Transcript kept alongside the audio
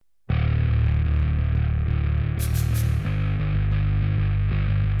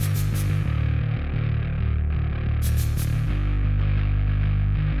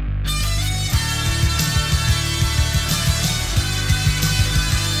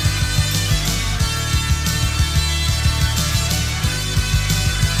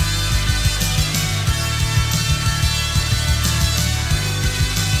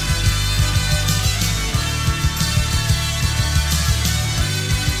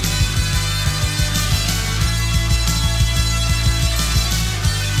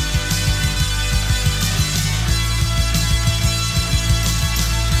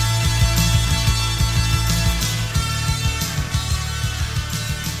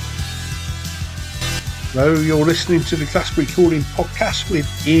Hello, you're listening to the Glastonbury Calling podcast with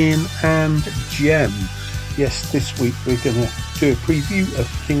Ian and Jem. Yes, this week we're going to do a preview of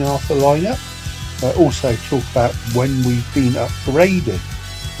King Arthur lineup. Also talk about when we've been upgraded.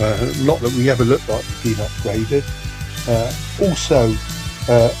 Not that we ever look like we've been upgraded. Also,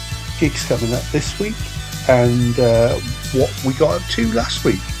 gigs coming up this week and what we got up to last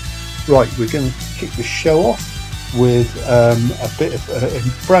week. Right, we're going to kick the show off with a bit of a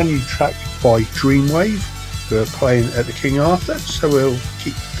brand new track by Dreamwave, who are playing at the King Arthur, so we'll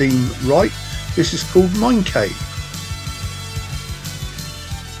keep the theme right. This is called Mindcave.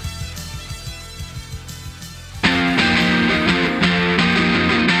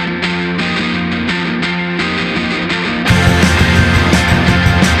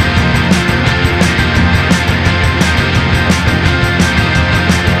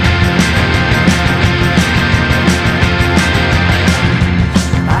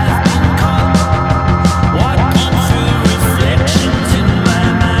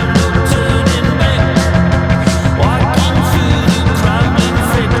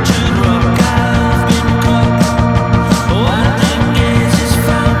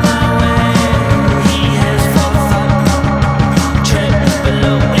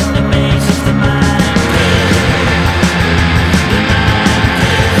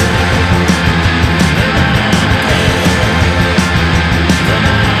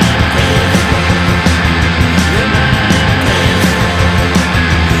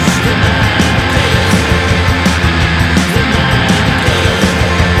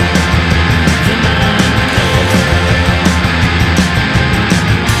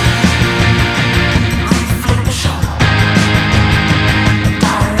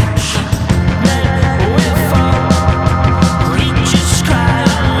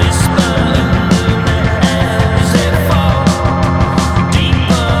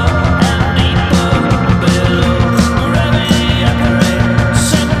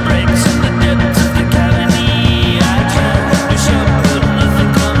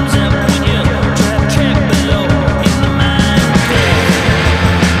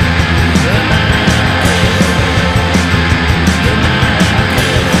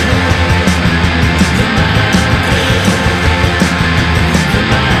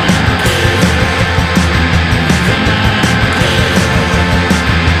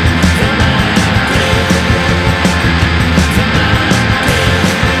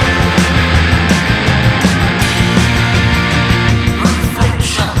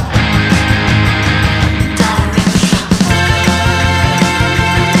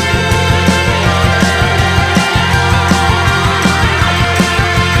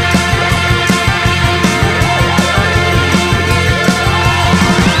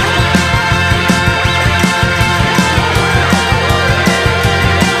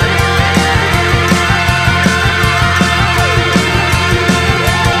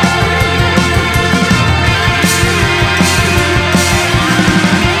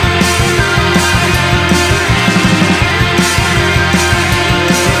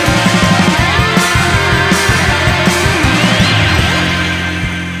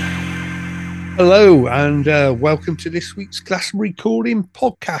 Hello and welcome to this week's Glastonbury Calling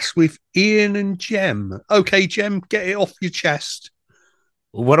podcast with Ian and Jem. Okay, Jem, get it off your chest.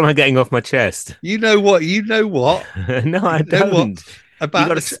 What am I getting off my chest? You know what? No, I don't.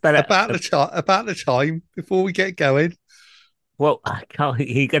 About the time before we get going. Well, I can't.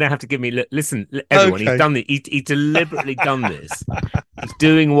 You're going to have to give me. Listen, everyone. Okay. He's done it. He's deliberately done this. He's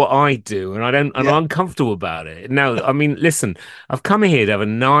doing what I do, and I don't. And I'm uncomfortable about it. No, I mean, listen. I've come here to have a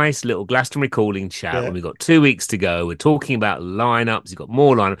nice little Glastonbury Calling chat. Yeah. And we've got 2 weeks to go. We're talking about lineups. You've got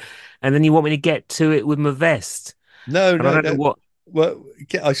more lineup, and then you want me to get to it with my vest. No. I don't know what. Well,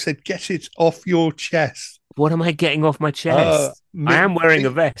 I said get it off your chest. What am I getting off my chest? I am wearing a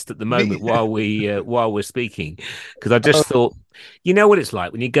vest at the moment while we're speaking, because I just thought, you know what it's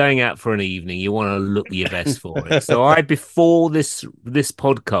like when you're going out for an evening, you want to look your best for it. So before this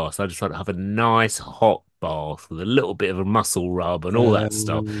podcast, I decided to have a nice hot bath with a little bit of a muscle rub and all that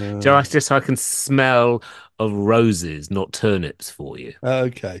stuff. Just so I can smell of roses, not turnips, for you.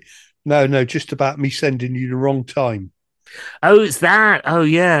 Okay. No, just about me sending you the wrong time. Oh, it's that. Oh,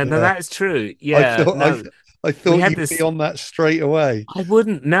 yeah. No, that's true. Yeah. I thought you'd be on that straight away. I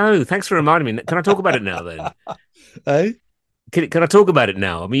wouldn't. No, thanks for reminding me. Can I talk about it now then? Eh? Can I talk about it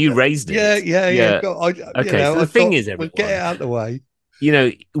now? I mean, you raised it. Yeah. Okay, so the thing is, everyone, we'll get it out of the way. You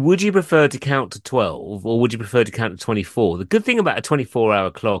know, would you prefer to count to 12 or would you prefer to count to 24? The good thing about a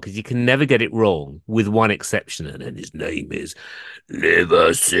 24-hour clock is you can never get it wrong, with one exception, and his name is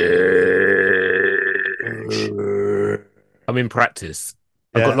Liversidge. I'm in practice.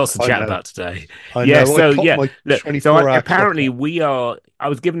 I've got Yeah, lots to I chat know. about today. I Yeah, know. I so clocked yeah, my look, so 24-hour clock apparently out. we are. I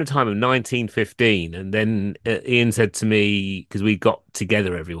was given a time of 1915, and then Ian said to me because we got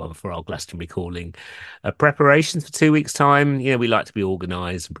together everyone for our Glastonbury Calling preparations for 2 weeks' time. You know, we like to be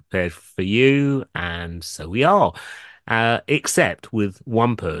organised and prepared for you, and so we are. Except with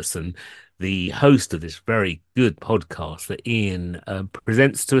one person, the host of this very good podcast that Ian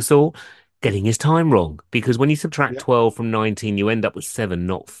presents to us all getting his time wrong because when you subtract Yeah. 12 from 19, you end up with 7,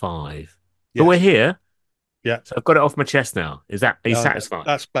 not 5. But we're Yes. here, Yeah. so I've got it off my chest now. Are you No, satisfied?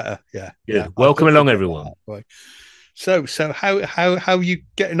 that's better. Yeah. Yeah. Good. I Welcome thought I'd along, get that out everyone. of the way. So how are you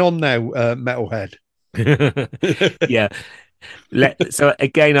getting on now, Metalhead? Yeah. So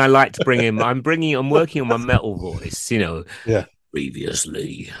again, I like to bring in. I'm working on my metal voice. You know, Yeah.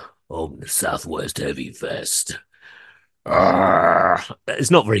 previously on the Southwest Heavy Fest.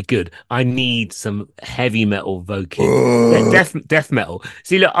 It's not very good. I need some heavy metal voking. Death metal.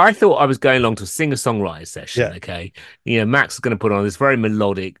 See, look, I thought I was going along to a singer-songwriter session, Yeah. okay? You know, Max is going to put on this very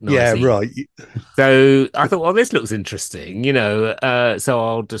melodic, Yeah. nice evening. Right. So I thought, well, this looks interesting, you know. So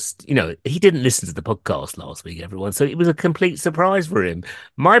I'll just, you know, he didn't listen to the podcast last week, everyone. So it was a complete surprise for him.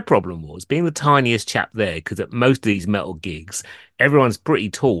 My problem was being the tiniest chap there, because at most of these metal gigs, everyone's pretty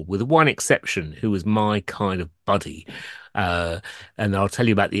tall, with one exception, who was my kind of buddy. Uh, and I'll tell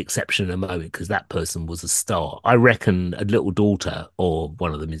you about the exception in a moment because that person was a star. I reckon a little daughter or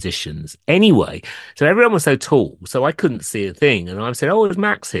one of the musicians. Anyway, so everyone was so tall, so I couldn't see a thing. And I said, "Oh, is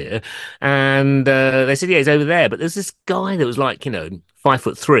Max here?" And they said, "Yeah, he's over there." But there's this guy that was like, you know,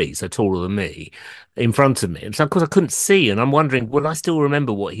 5'3", so taller than me, in front of me. And so, of course, I couldn't see. And I'm wondering, will I still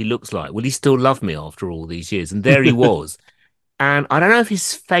remember what he looks like? Will he still love me after all these years? And there he was. And I don't know if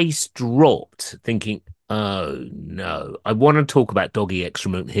his face dropped, thinking, oh no, I want to talk about doggy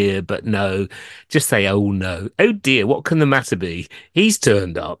excrement here, but no, just say, oh no, oh dear, what can the matter be? He's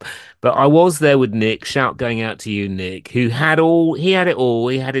turned up. But I was there with Nick, shout going out to you, Nick, who he had it all.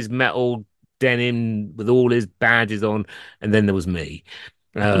 He had his metal denim with all his badges on, and then there was me.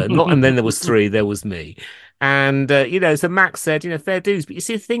 Not, and then there was three, there was me. And you know, so Max said, you know, fair dues. But you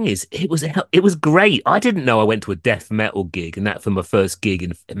see, the thing is, it was great. I didn't know I went to a death metal gig, and that for my first gig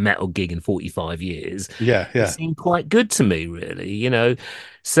in metal gig in 45 years. Yeah. It Yeah. seemed quite good to me, really, you know.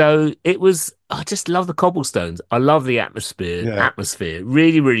 So it was. I just love the cobblestones. I love the atmosphere. Yeah. Atmosphere,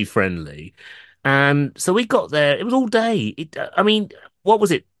 really, really friendly. And so we got there. It was all day. I mean, what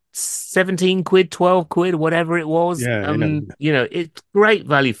was it? 17 quid, 12 quid, whatever it was. Yeah. You know. You know, it's great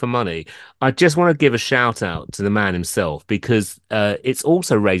value for money. I just want to give a shout out to the man himself because it's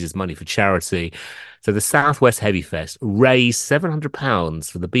also raises money for charity. So the Southwest Heavy Fest raised £700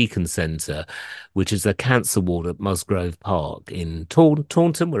 for the Beacon Centre, which is a cancer ward at Musgrove Park in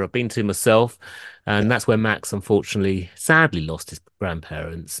Taunton, where I've been to myself. Yeah. And that's where Max, unfortunately, sadly lost his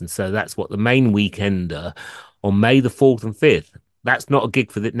grandparents. And so that's what the main weekender on May the 4th and 5th. That's not a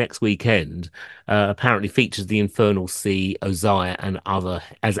gig for the next weekend. Apparently features the Infernal Sea, Ozaya, and other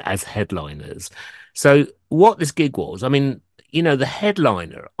as headliners. So what this gig was, I mean, you know, the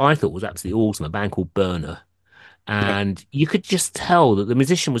headliner I thought was absolutely awesome. A band called Burner, Yeah. and you could just tell that the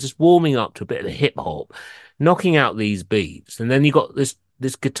musician was just warming up to a bit of hip hop, knocking out these beats, and then you got this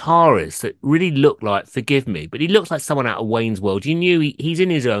guitarist that really looked like, forgive me, but he looks like someone out of Wayne's World. You knew he's in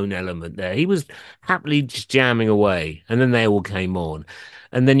his own element there. He was happily just jamming away, and then they all came on.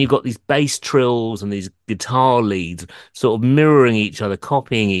 And then you got these bass trills and these guitar leads sort of mirroring each other,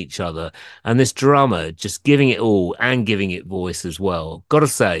 copying each other, and this drummer just giving it all and giving it voice as well. Gotta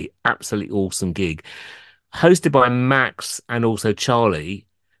say, absolutely awesome gig. Hosted by Max and also Charlie,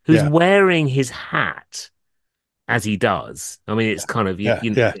 who's Yeah. wearing his hat as he does. I mean, it's kind of Yeah.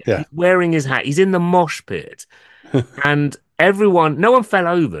 Yeah. Yeah. he's wearing his hat. He's in the mosh pit, and no one fell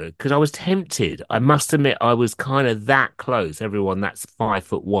over because I was tempted. I must admit, I was kind of that close. Everyone that's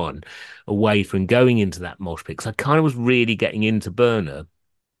 5'1" away from going into that mosh pit because I kind of was really getting into Burner,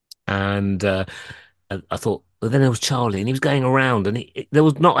 and I thought. But then there was Charlie, and he was going around, and there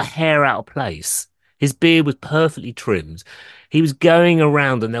was not a hair out of place. His beard was perfectly trimmed. He was going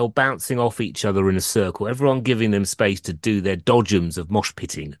around and they were bouncing off each other in a circle, everyone giving them space to do their dodgems of mosh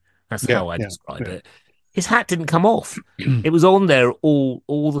pitting. That's Yeah. how I Yeah. describe Yeah. it. His hat didn't come off. It was on there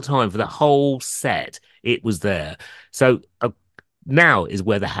all the time for the whole set. It was there. So now is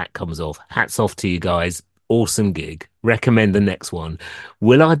where the hat comes off. Hats off to you guys. Awesome gig. Recommend the next one.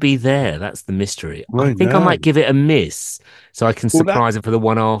 Will I be there? That's the mystery. I I think I know. might give it a miss so I can Well, that surprise it for the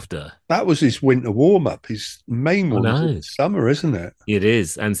one after. that was his winter warm up. His main Oh one's in no. summer, isn't it? It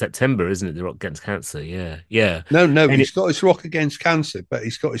is. And September, isn't it? The Rock Against Cancer. Yeah. Yeah. No, no, And he's got his Rock Against Cancer, but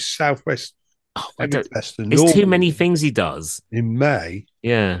he's got his Southwest Oh, I Every don't. festival It's too normally many things he does. in May.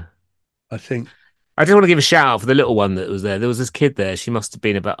 Yeah. I think. I just want to give a shout out for the little one that was there. There was this kid there. She must have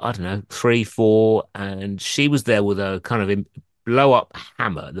been about, I don't know, 3, 4, and she was there with a kind of blow up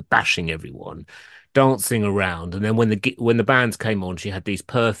hammer, the bashing everyone, dancing around. And then when the bands came on, she had these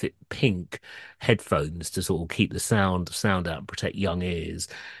perfect pink headphones to sort of keep the sound out and protect young ears.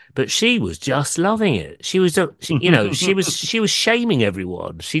 But she was just loving it. She was, she was shaming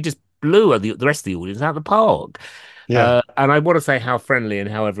everyone. She just blew the rest of the audience out of the park. Yeah. And I want to say how friendly and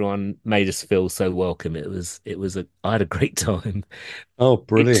how everyone made us feel so welcome. I had a great time. Oh, It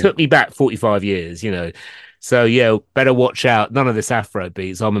brilliant. took me back 45 years. So yeah, better watch out. None of this Afro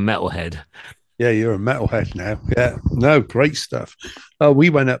beats. I'm a metalhead. Yeah, you're a metalhead now. Yeah. No, great stuff. We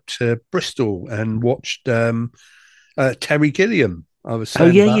went up to Bristol and watched Terry Gilliam. I was Oh saying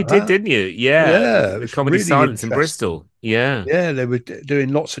yeah, you about did, that. didn't you? Yeah, Yeah, it the was Comedy really Silence in interesting. Bristol. Yeah. Yeah, they were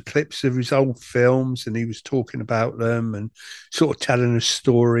doing lots of clips of his old films, and he was talking about them and sort of telling us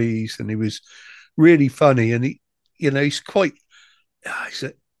stories. And he was really funny. And he's quite. He's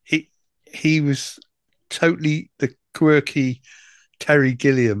a, he was totally the quirky Terry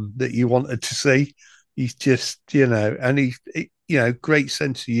Gilliam that you wanted to see. He's just, and great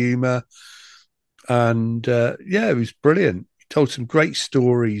sense of humor. And yeah, it was brilliant. He told some great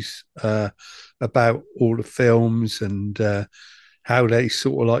stories about all the films and how they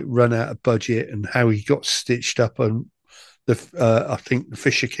sort of like run out of budget and how he got stitched up on I think the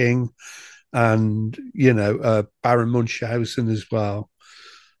Fisher King and Baron Munchausen as well,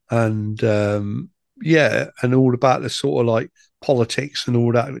 and yeah, and all about the sort of like politics and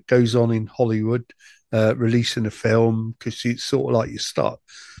all that goes on in Hollywood, releasing a film because it's sort of like you start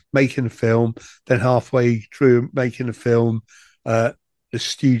making a film, then halfway through making a film, uh, the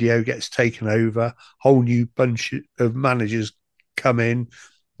studio gets taken over, whole new bunch of managers come in,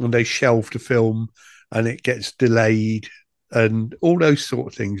 and they shelve the film, and it gets delayed, and all those sort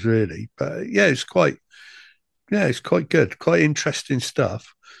of things, really. But it's quite good, quite interesting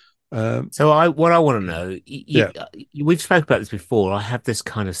stuff. So what I want to know, Yeah, we've spoke about this before. I have this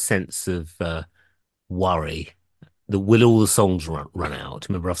kind of sense of worry that will all the songs run out?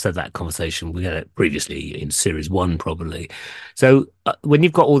 Remember, I've said that conversation we had it previously in series one, probably. So when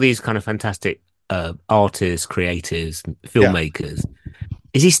you've got all these kind of fantastic artists, creatives, yeah. filmmakers,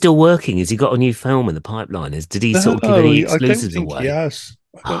 is he still working? Has he got a new film in the pipeline? Did he sort of give No, any I don't exclusives think he away? has.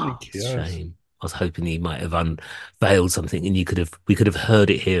 I don't Oh, think he it's a has. shame. I was hoping he might have unveiled something, and we could have heard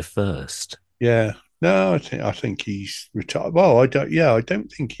it here first. Yeah, no, I think he's retired. Well, I don't. Yeah, I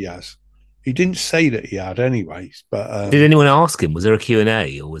don't think he has. He didn't say that he had, anyways. But Did anyone ask him? Was there a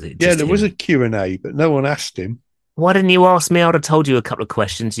Q&A, or was it yeah, just there was a him? Q&A, but no one asked him. Why didn't you ask me? I'd have told you a couple of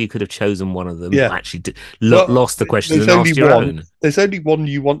questions. You could have chosen one of them. Yeah, Actually, well, lost the questions there's and only asked your one. own. There's only one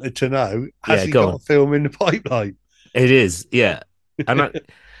you wanted to know. Has Yeah, he go got a on. film in the pipeline? It is. Yeah. And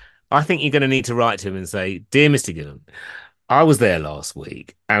I think you're going to need to write to him and say, Dear Mr. Gillen, I was there last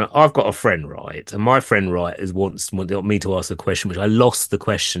week and I've got a friend, right? And my friend, right, is wants me to ask a question, which I lost the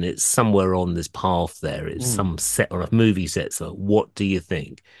question. It's somewhere on this path there. It's Mm, some set on a movie set. So what do you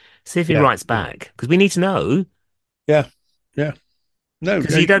think? See if he yeah, writes back because we need to know. yeah, yeah. No,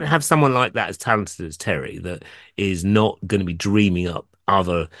 Because you don't have someone like that as talented as Terry that is not going to be dreaming up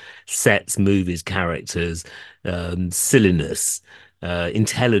other sets, movies, characters, silliness,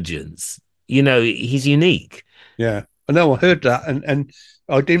 intelligence. He's unique. yeah. I know. I heard that, and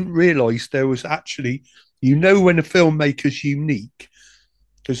I didn't realise there was actually, when a filmmaker's unique,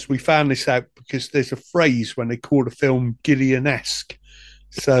 because we found this out because there's a phrase when they call a film Gillian-esque.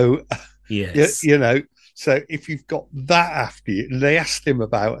 So, yeah, Yes. so if you've got that after you, they asked him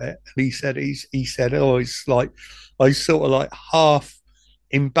about it, and he said, oh, it's like I sort of like half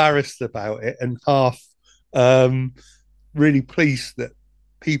embarrassed about it and half um, really pleased that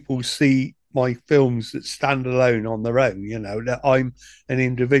people see my films that stand alone on their own. That I'm an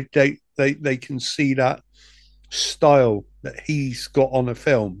individual. They can see that style that he's got on a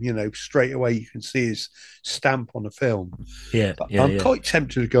film. Straight away you can see his stamp on a film. Yeah. But Yeah. I'm Yeah. quite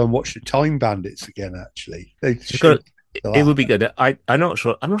tempted to go and watch the Time Bandits again. Actually, they It's got. should. The It would laugh. be good. I'm not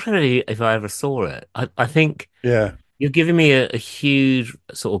sure. I'm not sure if I ever saw it. I think Yeah, you're giving me a huge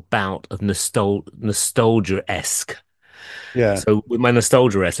sort of bout of nostalgia-esque. yeah. So with my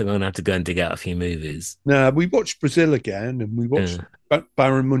nostalgia-esque, I'm going to have to go and dig out a few movies. Now we watched Brazil again, and we watched Yeah.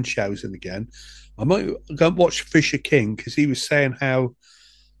 Baron Munchausen again. I might go and watch Fisher King because he was saying how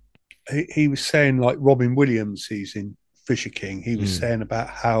he was saying like Robin Williams, he's in Fisher King. He was Mm. saying about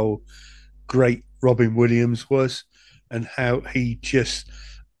how great Robin Williams was and how he just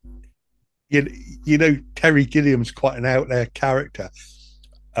Terry Gilliam's quite an out there character,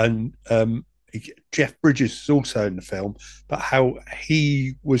 and Jeff Bridges is also in the film, but how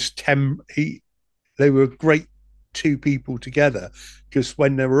he was they were great two people together, because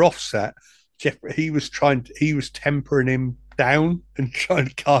when they were offset, he was tempering him down and trying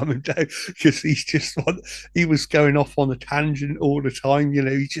to calm him down, because he was going off on a tangent all the time.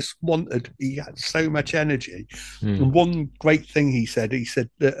 He had so much energy. And one great thing he said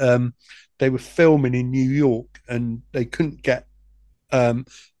that they were filming in New York and they couldn't get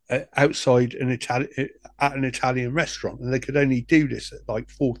outside at an Italian restaurant, and they could only do this at like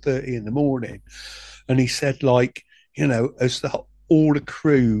 4:30 in the morning. And he said, like, as all the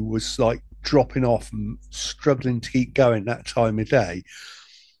crew was like dropping off and struggling to keep going that time of day,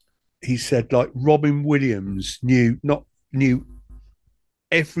 he said, like, Robin Williams knew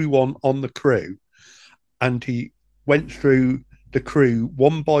everyone on the crew, and he went through the crew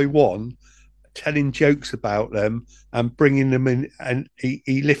one by one, telling jokes about them and bringing them in, and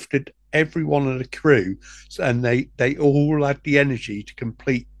he lifted every one of the crew, and they all had the energy to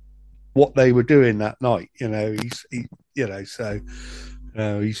complete what they were doing that night. He's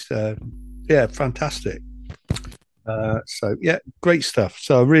fantastic. So yeah, great stuff.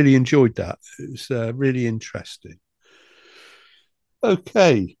 So I really enjoyed that. It was really interesting.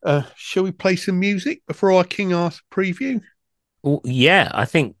 Okay, shall we play some music before our King Arthur preview? Well, yeah, I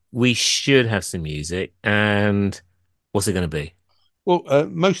think we should have some music. And what's it going to be? Well,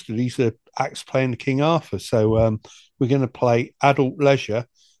 most of these are acts playing the King Arthur, so we're going to play Adult Leisure,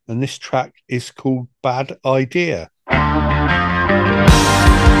 and this track is called Bad Idea.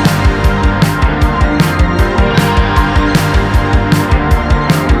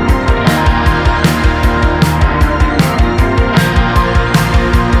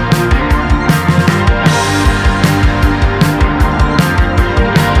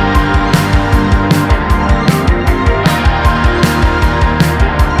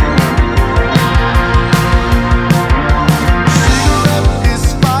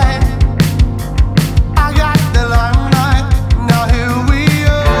 I got the line.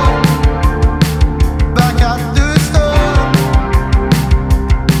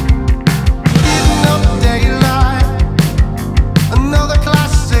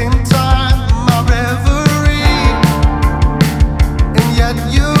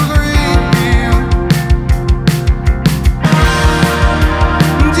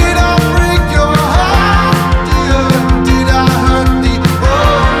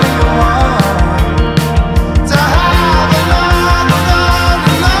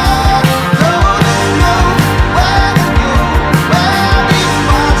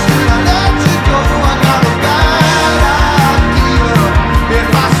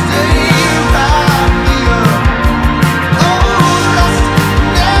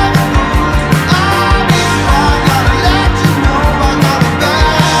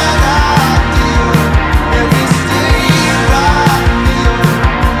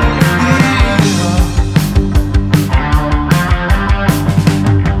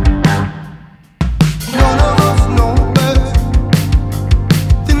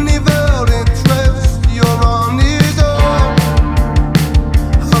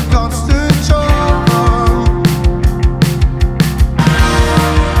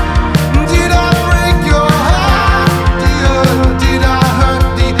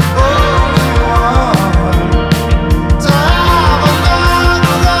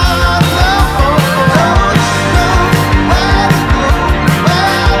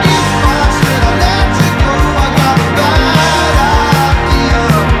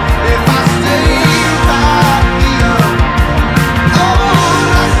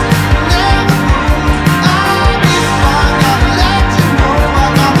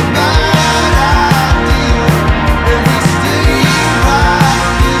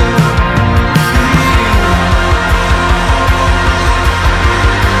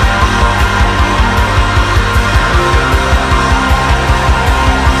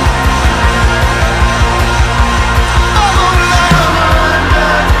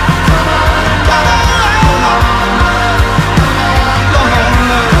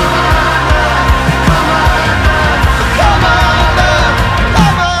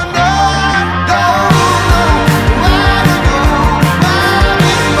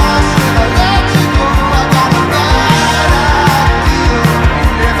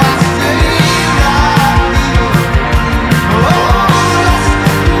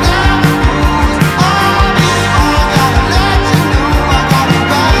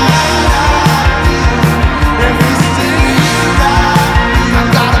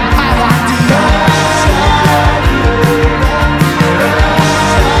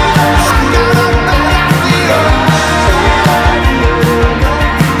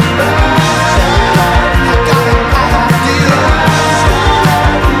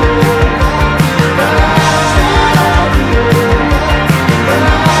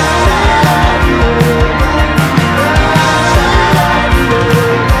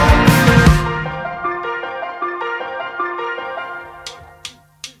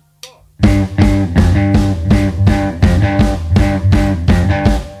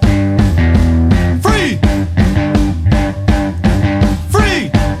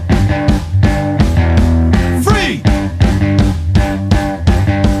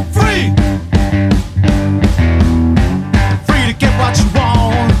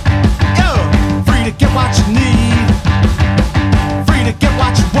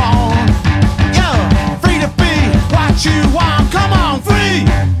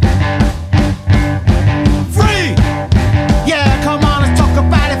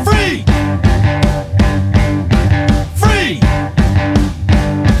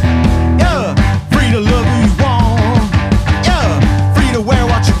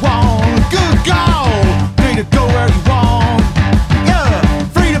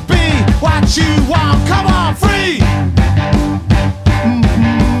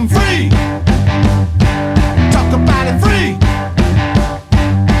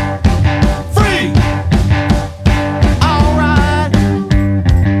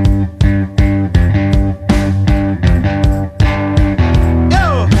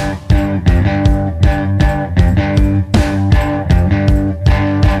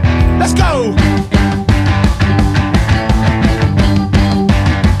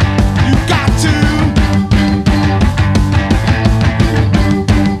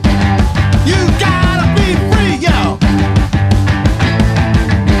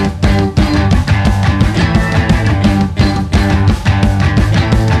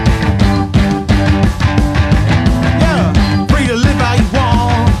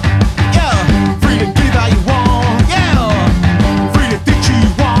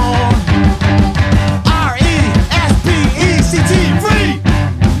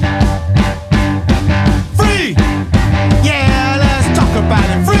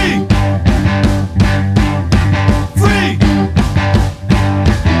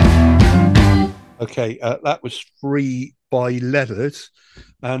 Okay, that was Free by Leathers.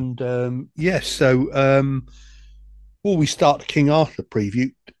 And before we start the King Arthur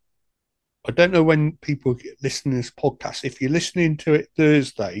preview, I don't know when people listen to this podcast. If you're listening to it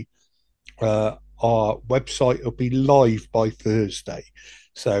Thursday, our website will be live by Thursday.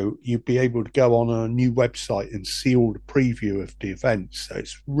 So you'll be able to go on our new website and see all the preview of the event. So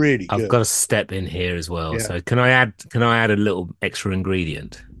it's really good. I've got to step in here as well. Yeah. So can I add a little extra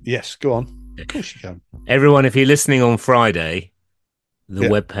ingredient? Yes, go on. Of course you can. Everyone, if you're listening on Friday, the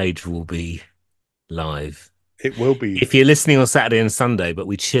webpage will be live. It will be. If you're listening on Saturday and Sunday, but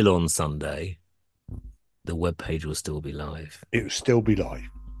we chill on Sunday, the webpage will still be live. It will still be live.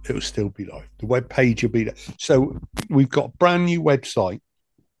 It will still be live. The webpage will be there. So we've got a brand new website,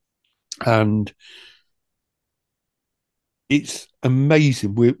 and it's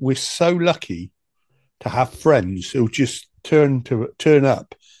amazing. We're so lucky to have friends who'll just turn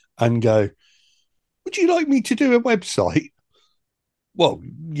up and go, "Would you like me to do a website?" Well,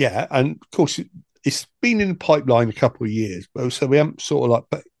 yeah, and of course it's been in the pipeline a couple of years, so we haven't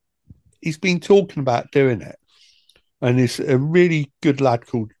but he's been talking about doing it, and it's a really good lad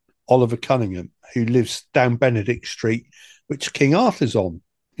called Oliver Cunningham who lives down Benedict Street, which King Arthur's on,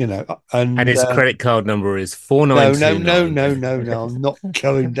 and his credit card number is 4929. No, I'm not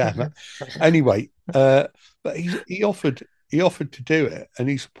going down that. Anyway, but he offered to do it, and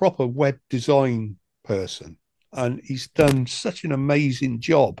he's a proper web design person, and he's done such an amazing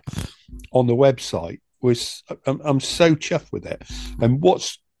job on the website. I'm so chuffed with it. And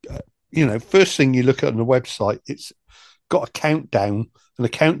what's first thing you look at on the website, it's got a countdown, and the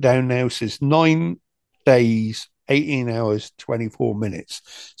countdown now says 9 days, 18 hours, 24 minutes.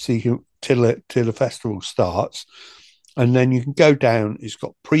 So you can till the festival starts. And then you can go down. It's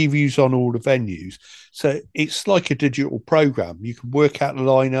got previews on all the venues. So it's like a digital program. You can work out the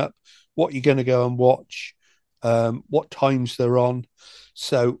lineup, what you're going to go and watch, what times they're on.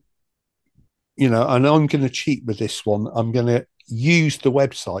 So, and I'm going to cheat with this one. I'm going to use the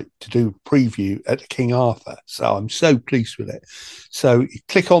website to do a preview at the King Arthur. So I'm so pleased with it. So you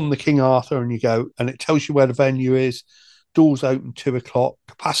click on the King Arthur and you go, and it tells you where the venue is. Doors open 2:00,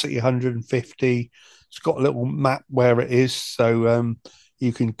 capacity 150. It's got a little map where it is. So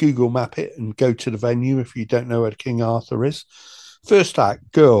you can Google map it and go to the venue if you don't know where the King Arthur is. First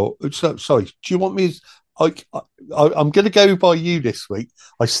act, Gurl. Sorry, do you want me? I'm going to go by you this week.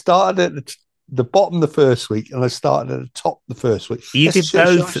 I started at the bottom the first week, and I started at the top the first week. You did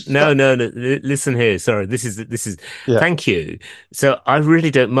both. No. Listen here. Sorry, this is. Yeah. Thank you. So I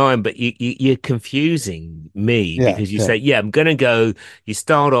really don't mind, but you're confusing me because you say, I'm going to go. You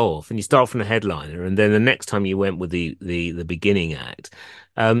start off and you start from the headliner, and then the next time you went with the beginning act.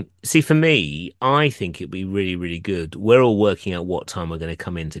 See, for me, I think it'd be really, really good. We're all working out what time we're going to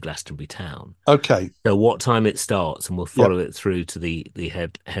come into Glastonbury town. Okay. So what time it starts, and we'll follow it through to the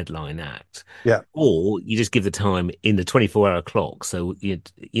headline act. Yeah. Or you just give the time in the 24-hour clock. So and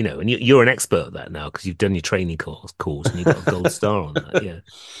you're an expert at that now because you've done your training course and you've got a gold star on that. Yeah.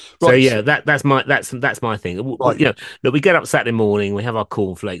 Right. So that's my thing. Right. Look, we get up Saturday morning, we have our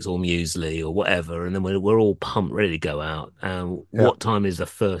cornflakes or muesli or whatever, and then we're all pumped, ready to go out. What time is the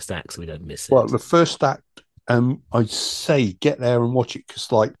first act so we don't miss it? Well, the first act, I'd say get there and watch it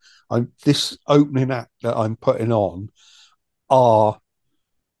because, this opening act that I'm putting on are,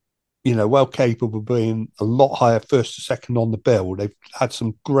 well capable of being a lot higher first or second on the bill. They've had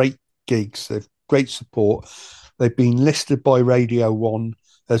some great gigs. They've great support. They've been listed by Radio 1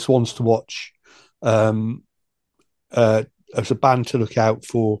 as ones to watch, as a band to look out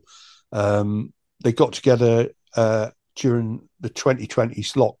for. They got together during the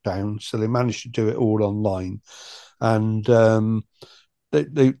 2020s lockdown, so they managed to do it all online, and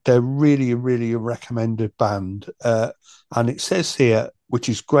they're really, really a recommended band. And it says here, which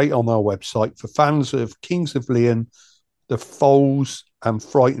is great on our website, for fans of Kings of Leon, The Foals, and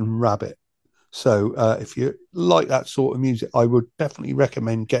Frightened Rabbit. So if you like that sort of music, I would definitely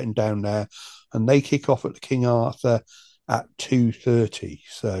recommend getting down there. And they kick off at the King Arthur at 2:30.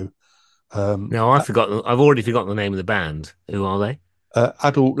 So. No, I've already forgotten the name of the band. Who are they?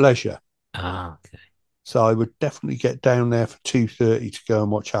 Adult Leisure. Ah, okay. So I would definitely get down there for 2:30 to go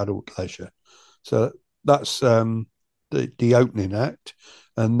and watch Adult Leisure. So that's the opening act,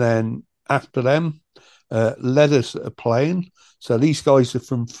 and then after them, Leathers are playing. So these guys are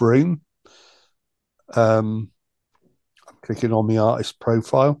from Frome. I'm clicking on the artist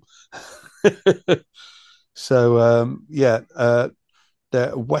profile. So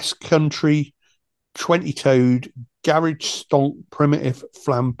they're West Country, 20-toed, garage stonk, primitive,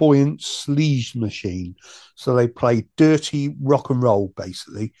 flamboyant sleaze machine. So they play dirty rock and roll,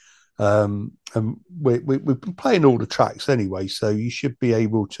 basically. And we've been playing all the tracks anyway, so you should be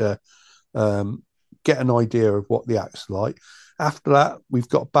able to get an idea of what the act's like. After that, we've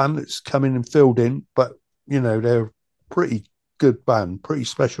got a band that's come in and filled in, but they're a pretty good band, pretty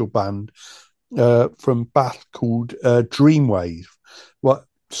special band from Bath called Dreamwave. What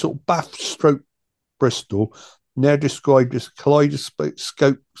sort of Bath stroke Bristol, now described as a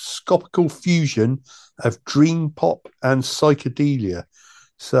kaleidoscopical fusion of dream pop and psychedelia.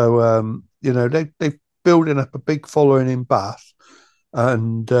 So they're building up a big following in Bath,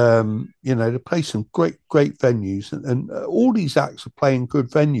 and they play some great venues, and all these acts are playing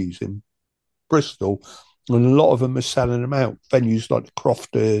good venues in Bristol, and a lot of them are selling them out, venues like the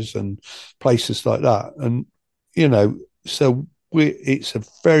Crofters and places like that. And so it's a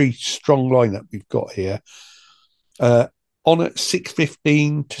very strong lineup we've got here. On at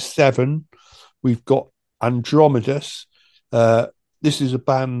 6:15 to 7, we've got Andromedus. This is a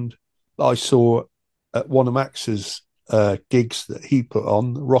band that I saw at one of Max's gigs that he put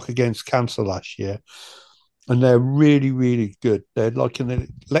on, Rock Against Cancer, last year. And they're really, really good. They're like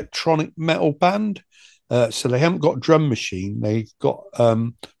an electronic metal band. So they haven't got a drum machine. They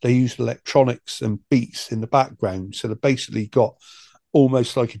use electronics and beats in the background. So they basically got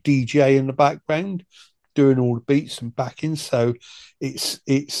almost like a DJ in the background doing all the beats and backing. So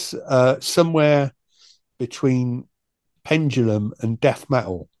it's somewhere between pendulum and death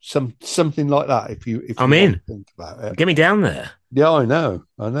metal, something like that. If you I'm in. want to think about it, get me down there. Yeah, I know,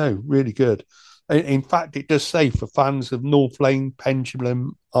 really good. In fact, it does say for fans of North Lane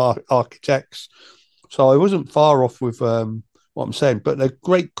Pendulum Architects. So I wasn't far off with what I'm saying, but they're a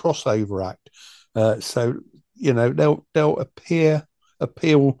great crossover act. So they'll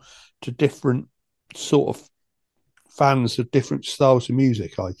appeal to different sort of fans of different styles of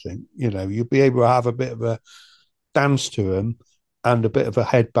music. I think you'll be able to have a bit of a dance to them and a bit of a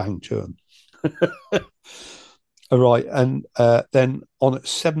headbang to them. All right, and then on at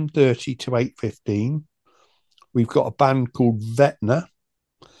 7:30 to 8:15, we've got a band called Vetna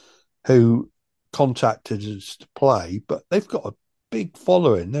who contacted us to play, but they've got a big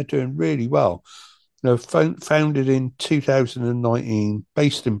following. They're doing really well. Founded in 2019,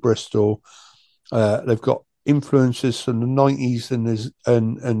 based in Bristol. They've got influences from the 90s and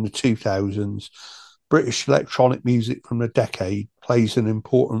the 2000s. British electronic music from the decade plays an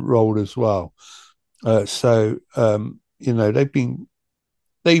important role as well. They've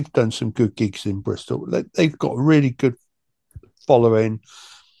done some good gigs in Bristol. They've got a really good following.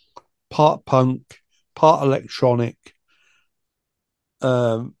 Part punk, part electronic.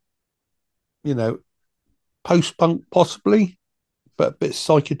 Post punk possibly, but a bit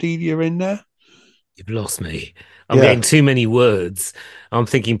psychedelia in there. You've lost me. I'm getting too many words. I'm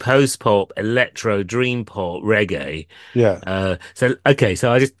thinking post-pop, electro, dream pop, reggae. Yeah. So I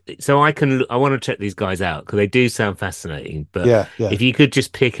want to check these guys out because they do sound fascinating. But Yeah. if you could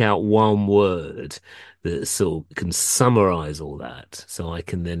just pick out one word that sort of can summarize all that, so I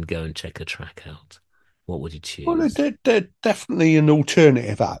can then go and check a track out, what would you choose? Well, they're definitely an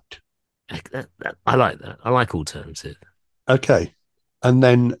alternative act. I like that. I like alternative. Okay. And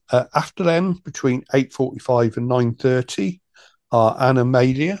then after them, between 8:45 and 9:30, are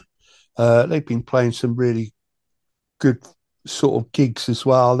Aniimalia. They've been playing some really good sort of gigs as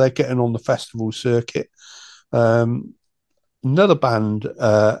well. They're getting on the festival circuit. Another band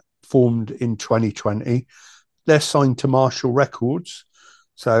formed in 2020. They're signed to Marshall Records.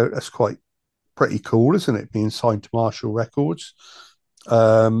 So that's quite pretty cool, isn't it, being signed to Marshall Records?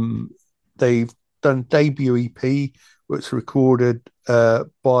 They've done debut EP, which recorded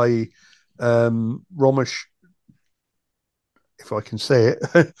by Romesh, if I can say it,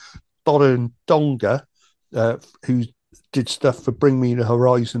 Doran Donga, who did stuff for Bring Me the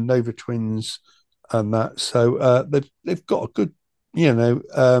Horizon, Nova Twins, and that. So they've got a good,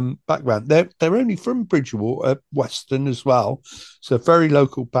 background. They're only from Bridgewater, Western as well, so a very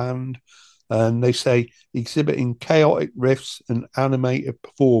local band. And they say exhibiting chaotic riffs and animated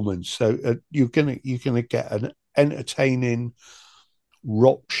performance. So you're gonna get an entertaining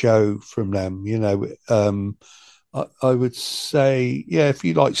rock show from them. I would say, if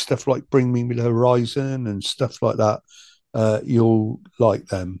you like stuff like Bring Me the Horizon and stuff like that, you'll like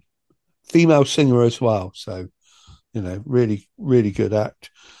them. Female singer as well, so really, really good act.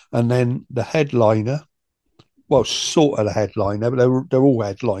 And then the headliner, well, sort of the headliner, but they're all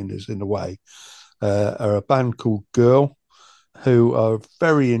headliners in a way, are a band called Gurl, who are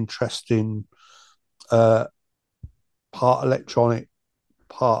very interesting, part electronic,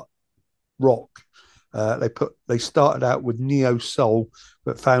 part rock. They started out with neo soul,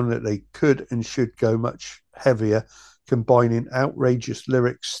 but found that they could and should go much heavier combining outrageous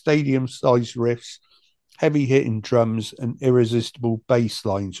lyrics, stadium-sized riffs, heavy-hitting drums, and irresistible bass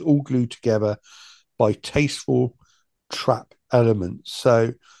lines, all glued together by tasteful trap elements.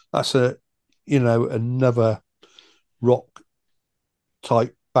 So that's another rock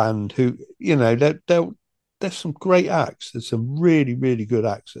type band who, there's some great acts. There's some really, really good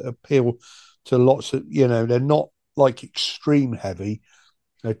acts that appeal to lots of, they're not like extreme heavy.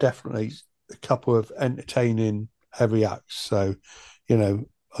 They're definitely a couple of entertaining heavy acts. So,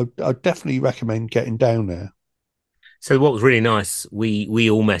 I definitely recommend getting down there. So what was really nice, we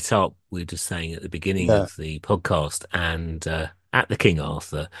all met up. We were just saying at the beginning Yeah, of the podcast, and at the King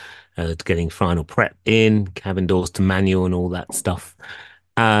Arthur, getting final prep in, cabin doors to manual, and all that stuff.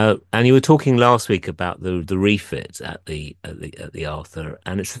 And you were talking last week about the refit at the Arthur,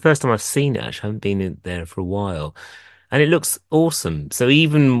 and it's the first time I've seen it. Actually, I haven't been in there for a while, and it looks awesome. So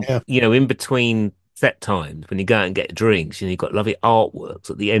even yeah, in between set times when you go out and get drinks, you've got lovely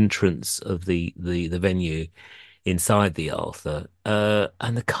artworks at the entrance of the venue inside the Arthur,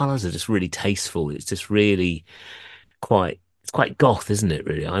 and the colours are just really tasteful. It's just really it's quite goth, isn't it?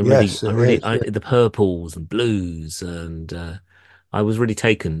 Really, yes, it is. Yeah, the purples and blues, and I was really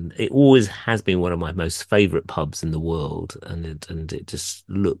taken. It always has been one of my most favourite pubs in the world, and it just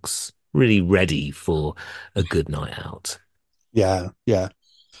looks really ready for a good night out. yeah, yeah.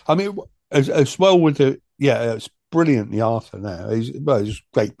 I mean, as well with it's brilliant. The Arthur now it's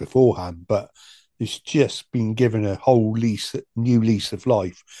great beforehand, but it's just been given a new lease of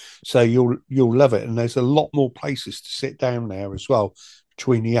life. So you'll love it, and there's a lot more places to sit down there as well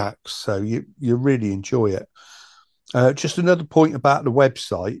between the acts. So you really enjoy it. Just another point about the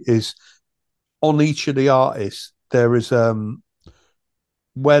website is on each of the artists there is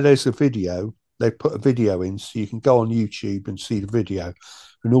where there's a video, they put a video in so you can go on YouTube and see the video,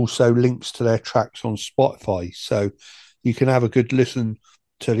 and also links to their tracks on Spotify. So you can have a good listen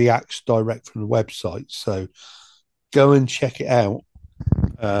to the acts direct from the website. So go and check it out.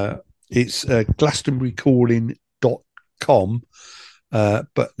 It's glastonburycalling.com,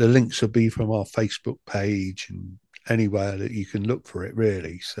 but the links will be from our Facebook page and anywhere that you can look for it,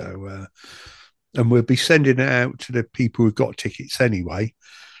 really. So, and we'll be sending it out to the people who've got tickets anyway,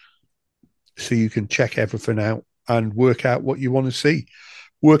 so you can check everything out and work out what you want to see.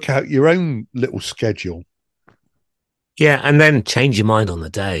 Work out your own little schedule. Yeah, and then change your mind on the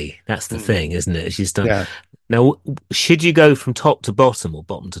day. That's the Mm. thing, isn't it? It's just Yeah. now, should you go from top to bottom or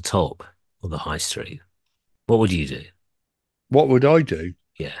bottom to top or the high street? What would you do? What would I do?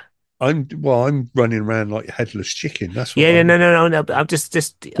 Yeah. I'm running around like a headless chicken. That's what Yeah, yeah, I'm. no. I'm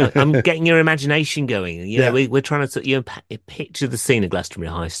I'm getting your imagination going. Yeah, We're trying to picture the scene of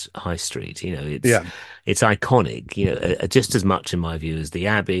Glastonbury High Street. yeah. It's iconic. Just as much in my view as the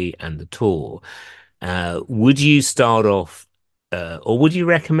Abbey and the Tor. Would you start off, or would you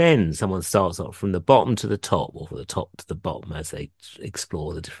recommend someone starts off from the bottom to the top, or from the top to the bottom as they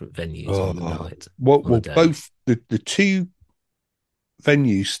explore the different venues on the night, on the Well, day? both the two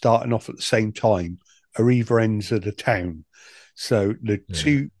venues starting off at the same time are either ends of the town. So the Yeah.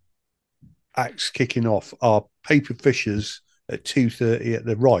 two acts kicking off are Paper Fishers at 2:30 at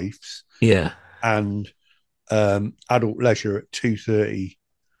the Rifes, Yeah. and Adult Leisure at 2:30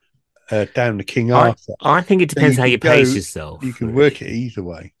 down the King I Arthur. I think it So depends how you pace yourself, you can work really. it either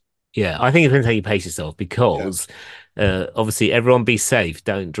way. Yeah, I think it depends how you pace yourself Yeah, because obviously everyone be safe.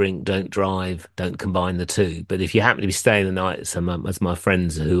 Don't drink, don't drive, don't combine the two. But if you happen to be staying the night, as my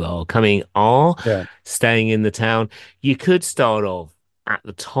friends who are coming are yeah, staying in the town, you could start off at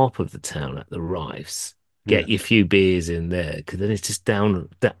the top of the town at the Rifes, yeah, get your few beers in there because then it's just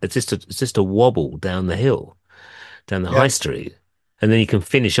it's just a wobble down the hill, down the yeah. high street, and then you can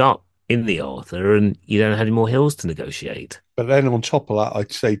finish up in the Arthur, and you don't have any more hills to negotiate. But then on top of that,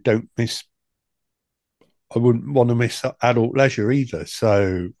 I'd say don't miss. I wouldn't want to miss Adult Leisure either.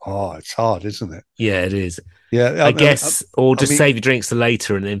 So, it's hard, isn't it? Yeah, it is. Yeah, I guess, or I just mean, save your drinks for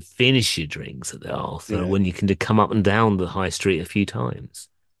later and then finish your drinks at the Arthur yeah. when you can come up and down the high street a few times.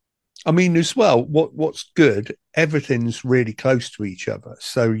 I mean, as well, what's good? Everything's really close to each other.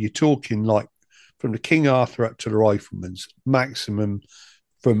 So you're talking like from the King Arthur up to the Rifleman's, maximum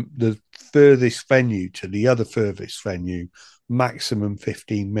from the furthest venue to the other furthest venue, maximum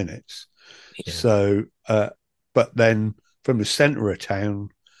 15 minutes. Yeah. So, but then from the centre of town,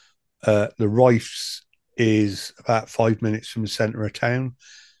 the Rifes is about 5 minutes from the centre of town,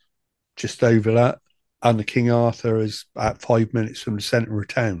 just over that. And the King Arthur is at 5 minutes from the centre of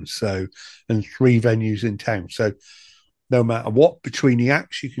town. So, and three venues in town. So, no matter what, between the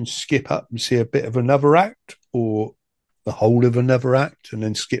acts, you can skip up and see a bit of another act, or the whole of another act and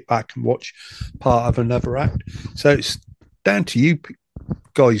then skip back and watch part of another act. So it's down to you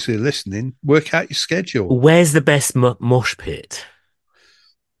guys who are listening. Work out your schedule. Where's the best mosh pit?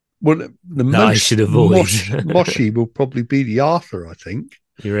 Well, the most I should avoid moshy will probably be the Arthur, I think.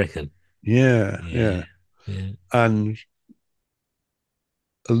 You reckon? Yeah. And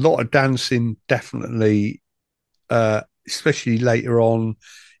a lot of dancing, definitely, especially later on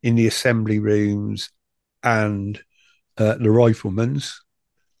in the assembly rooms and the riflemen's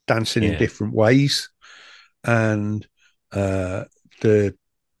dancing in different ways, and the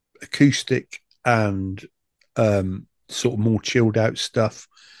acoustic and sort of more chilled out stuff,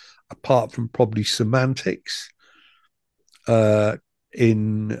 apart from probably semantics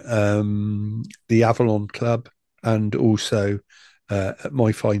in the Avalon Club and also at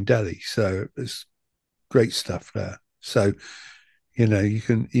My Fine Deli. So there's great stuff there. So, you know, you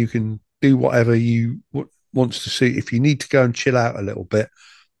can do whatever you wants to suit. If you need to go and chill out a little bit,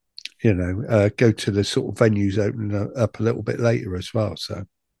 you know, go to the sort of venues opening up a little bit later as well. So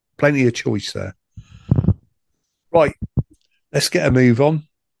plenty of choice there. Right, let's get a move on.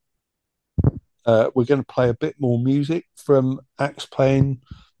 We're going to play a bit more music from acts playing.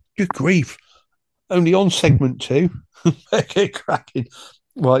 Good grief, only on segment 2. Get cracking.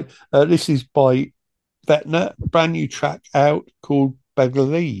 Right, this is by Vetna, brand new track out called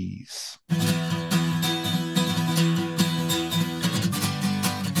Betelugese.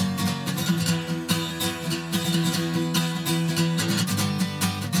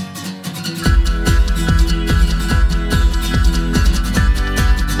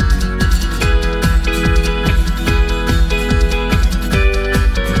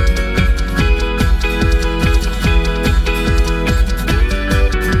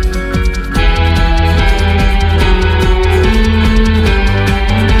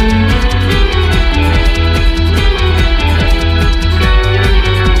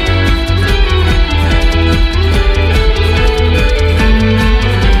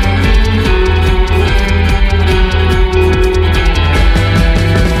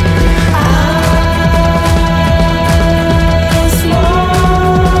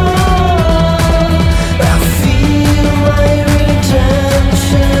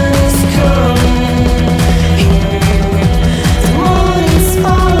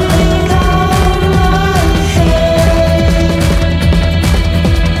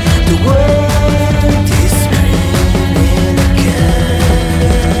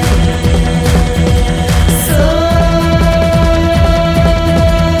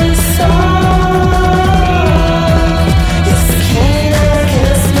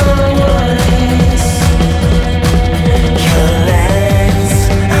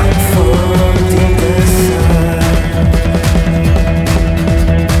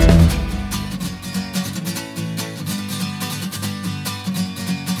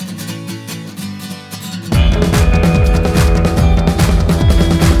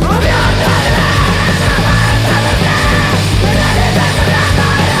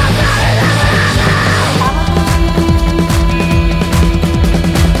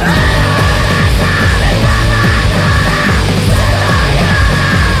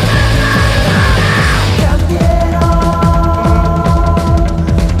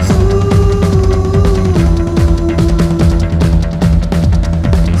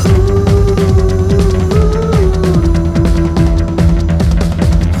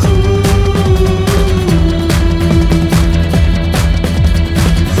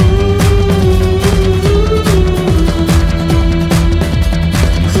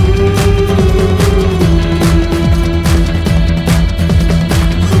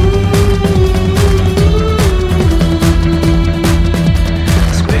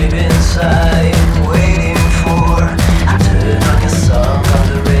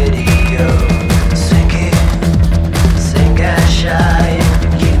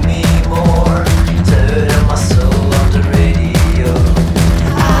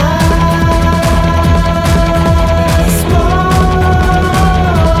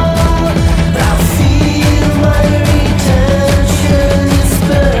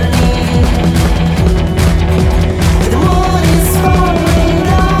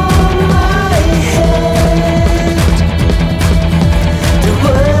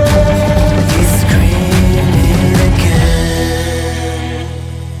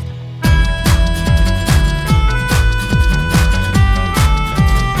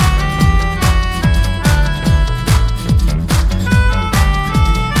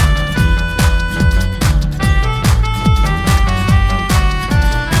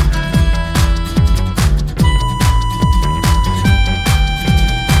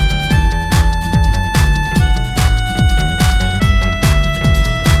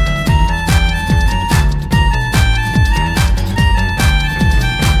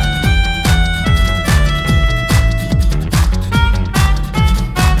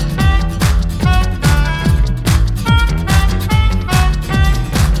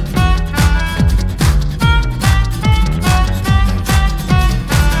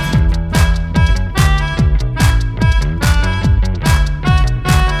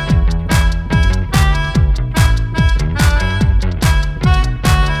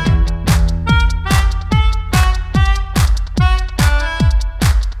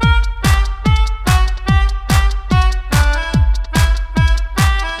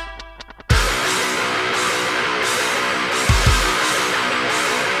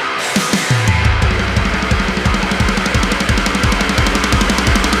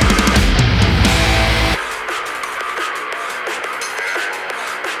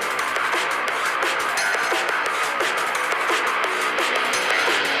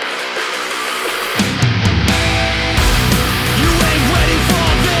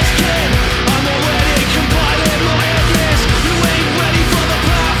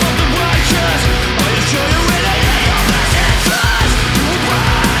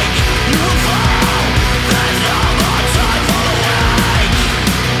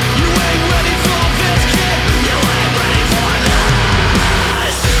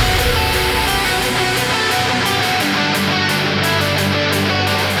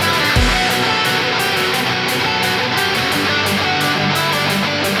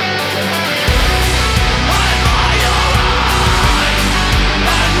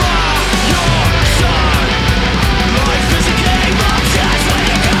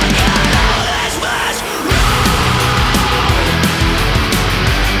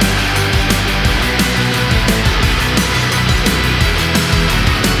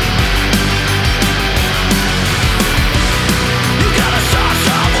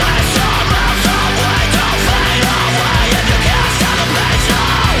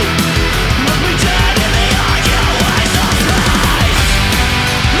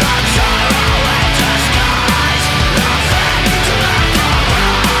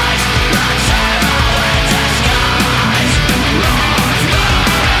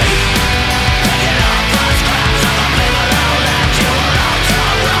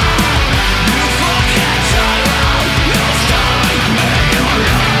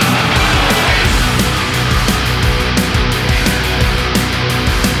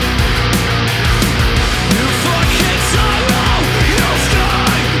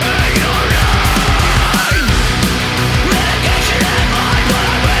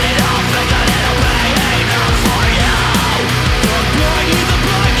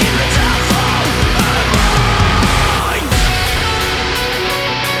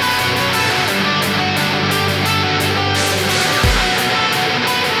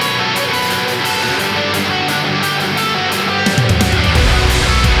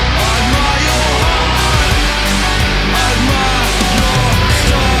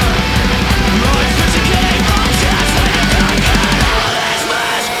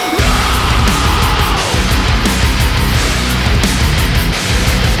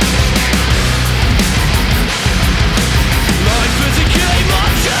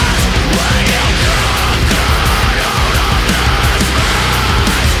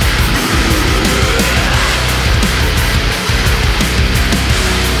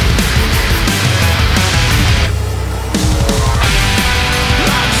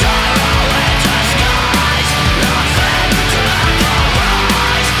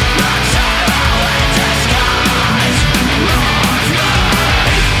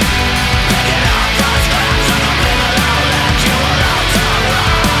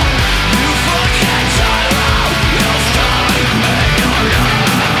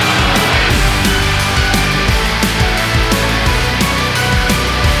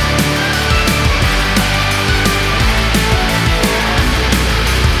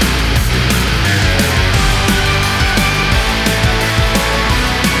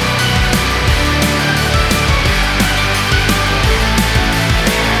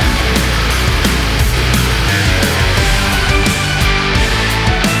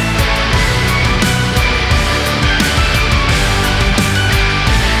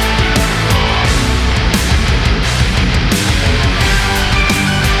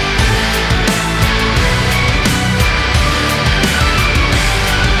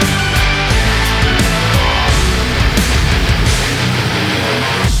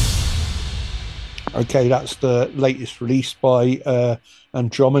 Okay, that's the latest release by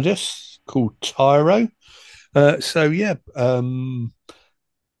Andromedus called Tyro. So yeah,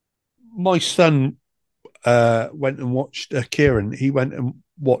 my son went and watched Kieran. He went and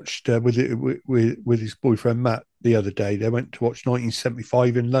watched with his boyfriend Matt the other day. They went to watch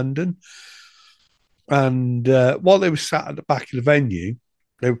 1975 in London, and while they were sat at the back of the venue,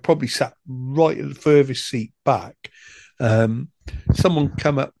 they were probably sat right at the furthest seat back. Um, Someone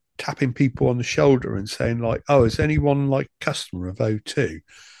come up tapping people on the shoulder and saying like, "Oh, is anyone like customer of O2?"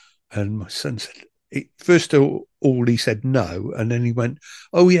 And my son said, first of all, he said no. And then he went,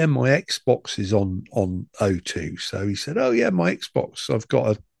 "Oh, yeah, my Xbox is on O2." So he said, "Oh, yeah, my Xbox. I've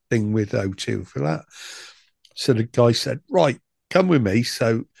got a thing with O2 for that." So the guy said, "Right, come with me."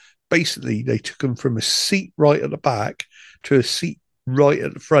 So basically, they took him from a seat right at the back to a seat right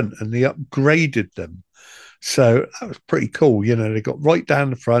at the front and they upgraded them. So that was pretty cool. They got right down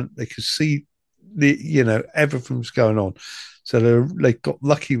the front. They could see everything was going on. So they got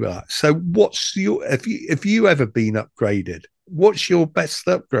lucky with that. So what's your, if you ever been upgraded, what's your best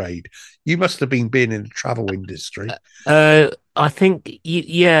upgrade? You must have been being in the travel industry. I think,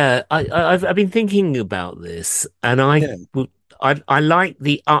 yeah, I've been thinking about this, and Yeah. I like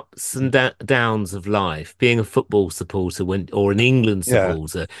the ups and downs of life. Being a football supporter or an England Yeah.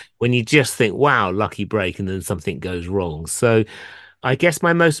 supporter, when you just think, "Wow, lucky break," and then something goes wrong. So, I guess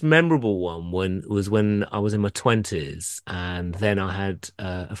my most memorable one was when I was in my 20s, and then I had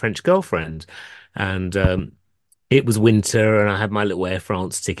a French girlfriend, and it was winter, and I had my little Air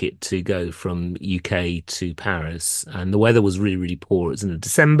France ticket to go from UK to Paris, and the weather was really, really poor. It was in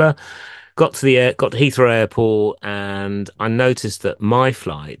December. Got to Heathrow Airport, and I noticed that my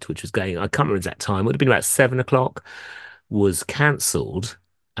flight, which was going, I can't remember the exact time, would have been about 7 o'clock, was cancelled.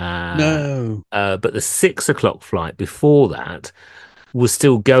 Uh, No. but the 6 o'clock flight before that was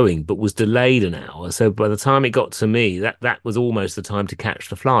still going, but was delayed an hour. So by the time it got to me, that was almost the time to catch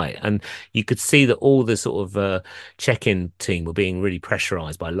the flight. And you could see that all the sort of check-in team were being really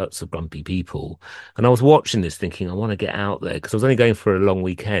pressurized by lots of grumpy people. And I was watching this thinking, I want to get out there because I was only going for a long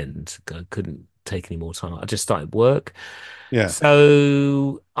weekend. I couldn't take any more time. I just started work. Yeah.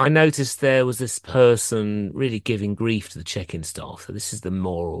 So I noticed there was this person really giving grief to the check-in staff. So this is the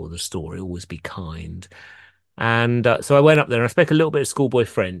moral of the story: always be kind. And so I went up there and I spoke a little bit of schoolboy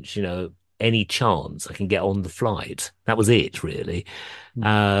French, any chance I can get on the flight. That was it, really.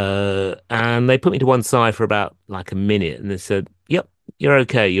 And they put me to one side for about like a minute and they said, "Yep, you're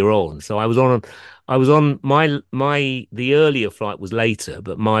okay, you're on." So I was on the earlier flight was later,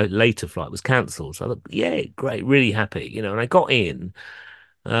 but my later flight was cancelled. So I thought, yeah, great, really happy, and I got in.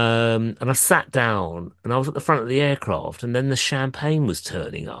 And I sat down and I was at the front of the aircraft, and then the champagne was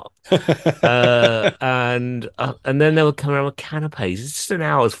turning up. And then they were coming around with canapes. It's just an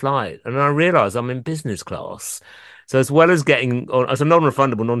hour's flight, and I realised I'm in business class. So as well as getting on as a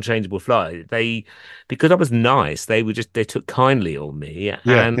non-refundable, non-changeable flight, because I was nice, they took kindly on me Yeah.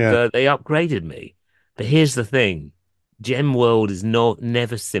 and Yeah. they upgraded me. But here's the thing: Gem World is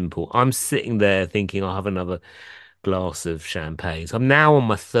never simple. I'm sitting there thinking I'll have another glass of champagne. So I'm now on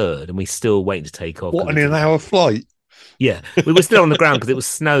my third, and we still waiting to take off What, because in it's an hour flight? yeah, we were still on the ground because it was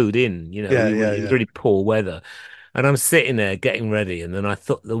snowed in. Yeah. It was Yeah. really poor weather, and I'm sitting there getting ready, and then I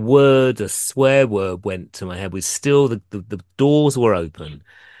thought a swear word went to my head. We still the doors were open,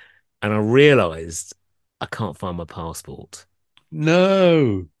 and I realised I can't find my passport.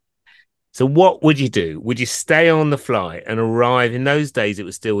 No. So what would you do? Would you stay on the flight and arrive? In those days, it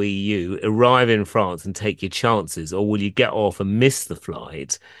was still EU, arrive in France and take your chances, or will you get off and miss the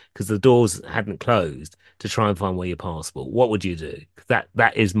flight because the doors hadn't closed to try and find where your passport? What would you do?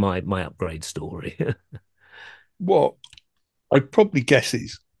 That is my upgrade story. What I'd probably guess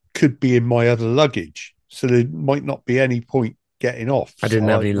is could be in my other luggage. So there might not be any point getting off. I didn't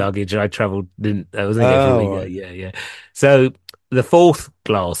So have I any might. luggage. I travelled, didn't I was only there for a week. Oh, right. Yeah, yeah. So the fourth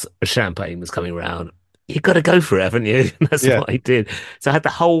glass of champagne was coming round. You got to go for it, haven't you? And that's Yeah. what I did. So I had the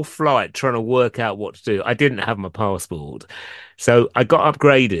whole flight trying to work out what to do. I didn't have my passport. So I got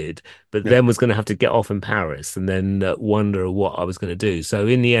upgraded, but Yeah. then was going to have to get off in Paris and then wonder what I was going to do. So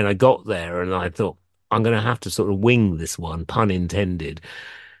in the end, I got there and I thought, I'm going to have to sort of wing this one, pun intended.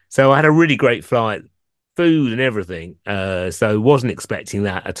 So I had a really great flight, food and everything. So wasn't expecting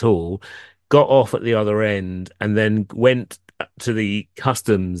that at all. Got off at the other end and then went to the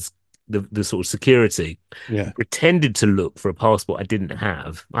customs, the sort of security, Yeah. pretended to look for a passport I didn't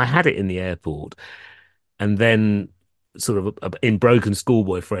have. I had it in the airport, and then sort of in broken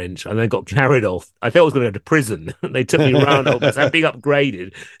schoolboy French, and then got carried off. I thought I was going to go to prison. They took me around. Oh, because I'm being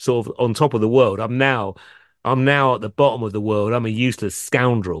upgraded, sort of on top of the world. I'm now I'm now at the bottom of the world. I'm a useless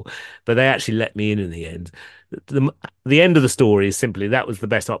scoundrel. But they actually let me in the end. The end of the story is simply that was the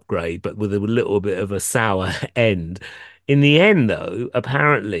best upgrade, but with a little bit of a sour end. In the end, though,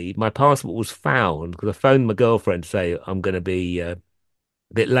 apparently my passport was found because I phoned my girlfriend to say I'm going to be a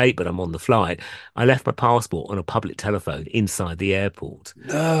bit late, but I'm on the flight. I left my passport on a public telephone inside the airport, and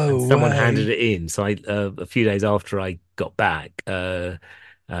No someone handed way. it in. So a few days after I got back,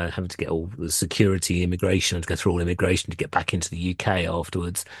 having to get all the security, immigration, and to go through all immigration to get back into the UK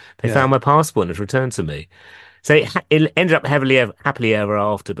afterwards, they Yeah. found my passport and it was returned to me. So it ended up happily ever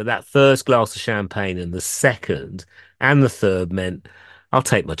after. But that first glass of champagne and the second and the third meant I'll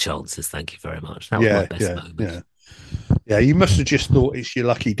take my chances. Thank you very much. That was my Yeah. best Yeah. moment. Yeah. Yeah. You must have just thought it's your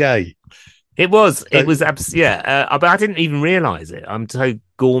lucky day. It So, was, yeah. But I didn't even realize it. I'm so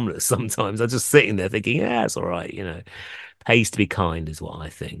gormless sometimes. I'm just sitting there thinking, yeah, it's all right. Pays to be kind is what I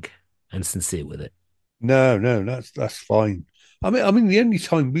think, and sincere with it. no, that's fine. I mean, the only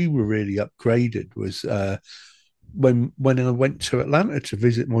time we were really upgraded was when I went to Atlanta to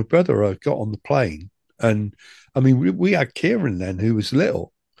visit my brother. I got on the plane, and I mean, we had Kieran then, who was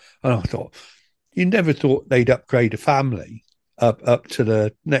little, and I thought, you never thought they'd upgrade a family up to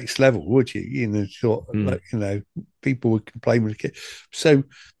the next level, would you? Thought Mm. like people would complain with the kid. So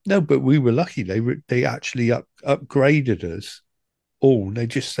no, but we were lucky. They actually upgraded us all. They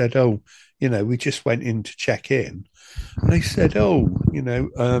just said, oh, we just went in to check in, and they said, oh,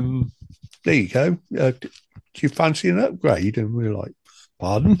 there you go. Do you fancy an upgrade? And we were like,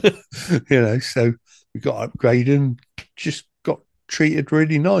 pardon? So we got upgraded and just got treated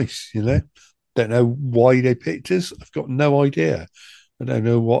really nice. Don't know why they picked us. I've got no idea. I don't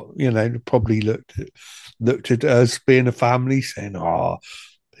know what, they probably looked at us being a family saying,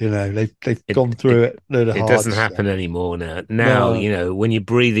 they've gone through it. The It hard doesn't stuff. happen anymore now. Now, No, when you're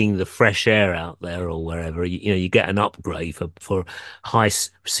breathing the fresh air out there or wherever, you get an upgrade for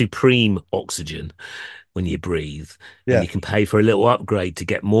supreme oxygen when you breathe, and yeah. you can pay for a little upgrade to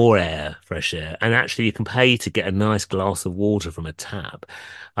get more air, fresh air, and actually you can pay to get a nice glass of water from a tap.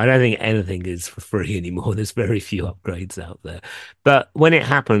 I don't think anything is for free anymore. There's very few upgrades out there. But when it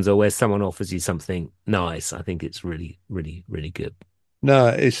happens or where someone offers you something nice, I think it's really, really, really good. No,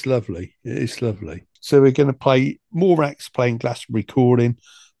 it's lovely. It's lovely. So we're going to play more acts playing Glastonbury Calling.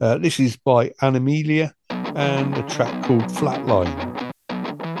 This is by Aniimalia and a track called Flatline.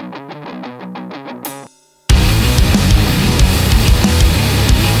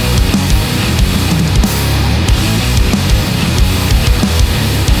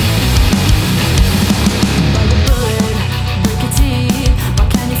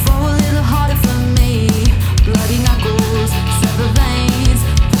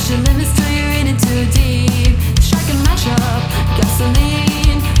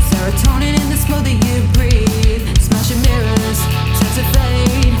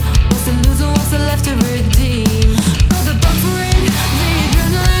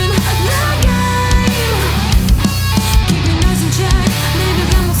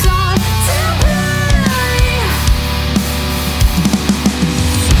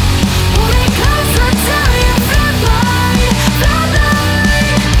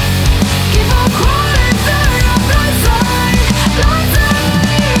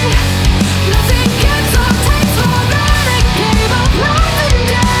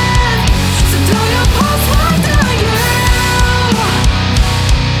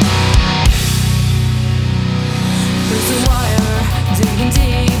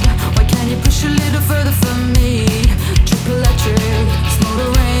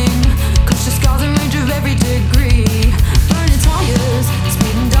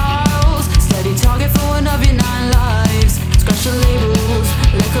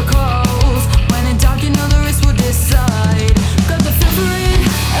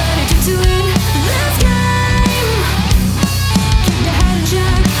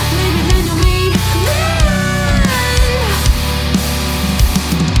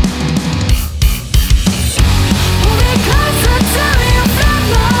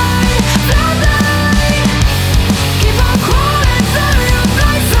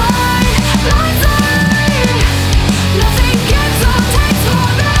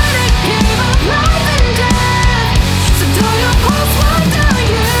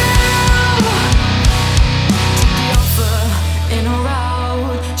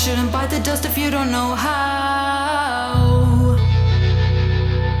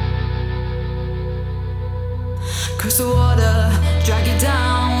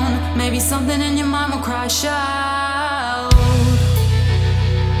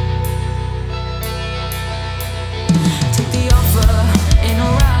 Take the offer in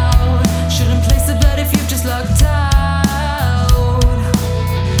or out. Shouldn't place the bet if you've just lost.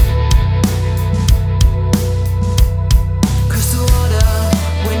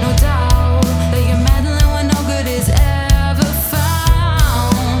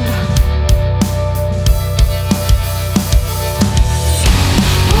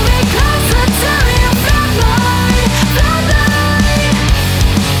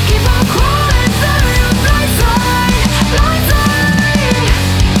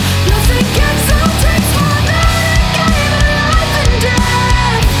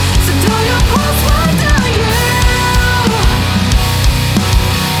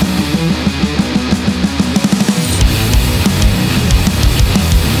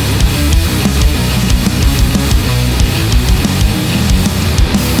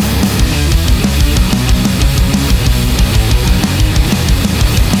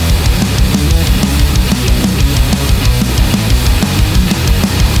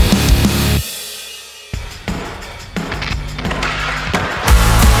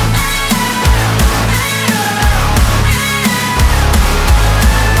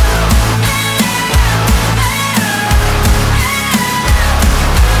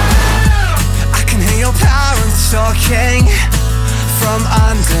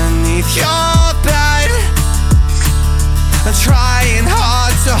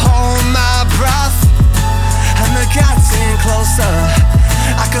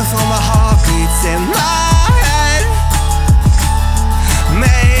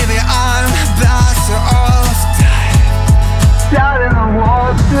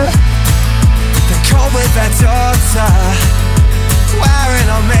 daughter, wearing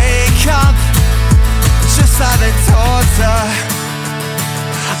her makeup, just like they taught her.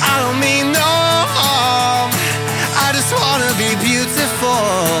 I don't mean no harm, I just wanna be beautiful,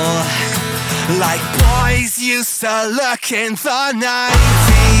 like boys used to look in the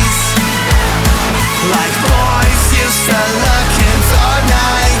 90s. Like boys used to look in the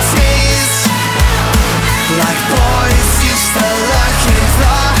 90s. Like boys used to look in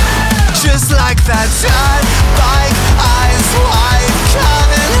the... Just like that dirt bike eyes wide,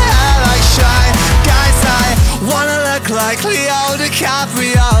 coming hair like shine. Guys, I wanna look like Leo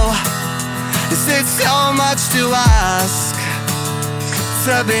DiCaprio. Is it so much to ask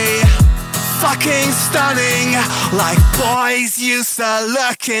to be fucking stunning, like boys used to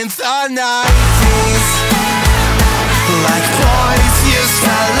look in the 90s. Like boys used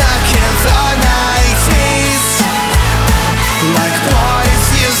to look in the 90s. Like boys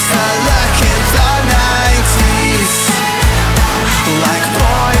used to look in the 90s. Like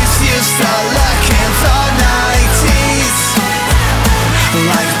boys used to look in the 90s.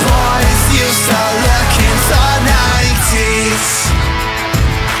 Like boys used to look in the 90s.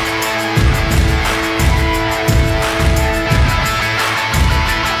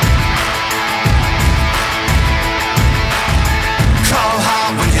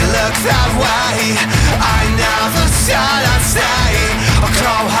 That way, I never said I'd stay. Oh,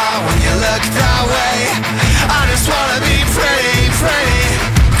 come home when you look that way. I just wanna be pretty, pretty.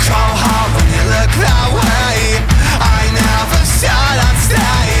 Come home when you look that way. I never said I'd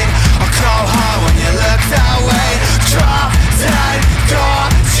stay. Oh, come home when you look that way. Drop dead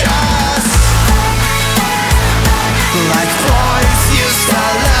gorgeous, like boys used to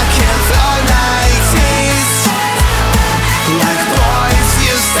look in the 90s. Like boys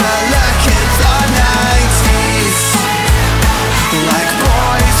used to look in the 90s. Like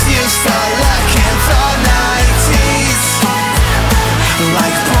boys used to look in the 90s.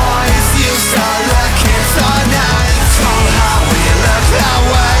 Like boys used to look in the 90s. Oh, how will you look that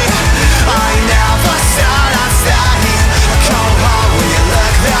way? I never said I'd stay. Come on, will you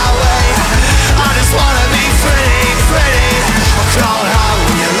look that way? I just wanna be pretty, pretty. Oh, come on,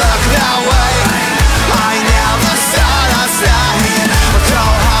 will you look that way? I never said I'd stay. Oh,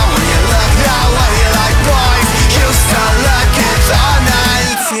 come on, will you look that way? Like boys used to look in the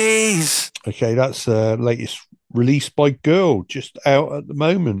 90s. Okay, that's latest release by Gurl, just out at the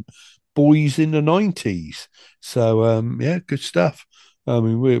moment. Boys in the 90s. So yeah, good stuff. I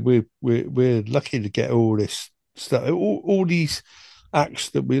mean, we're lucky to get all this stuff. All these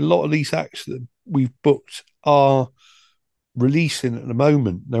acts a lot of these acts that we've booked are releasing at the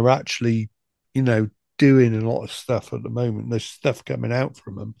moment. They're actually, doing a lot of stuff at the moment. There's stuff coming out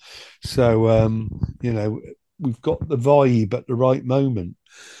from them. So we've got the vibe at the right moment.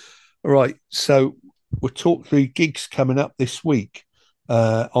 All right, so we'll talk through gigs coming up this week.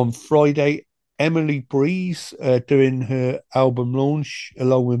 On Friday, Emily Breeze doing her album launch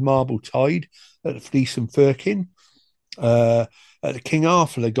along with Marble Tide at the Fleece and Firkin. At the King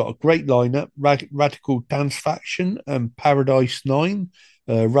Arthur, they got a great lineup: Radical Dance Faction and Paradise 9.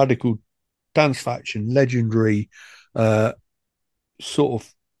 Radical Dance Faction, legendary sort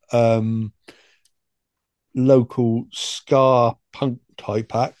of local ska punk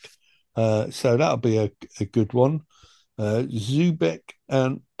type act. So that'll be a good one. Zubik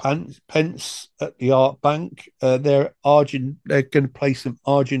and Pence at the Art Bank. They're going to play some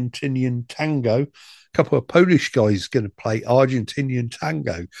Argentinian tango. A couple of Polish guys going to play Argentinian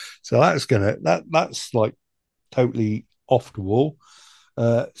tango. So that's like totally off the wall.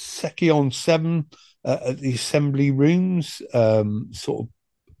 Sekion 7 at the Assembly Rooms, sort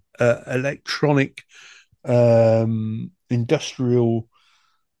of electronic industrial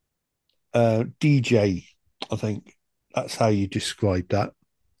DJ, I think that's how you describe that.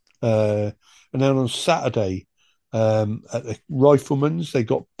 And then on Saturday, at the Rifleman's, they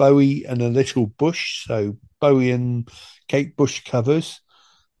got Bowie and a Little Bush. So Bowie and Kate Bush covers.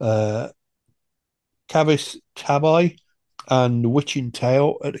 Cavis Tabai and Witching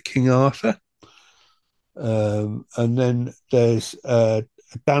Tale at the King Arthur. And then there's a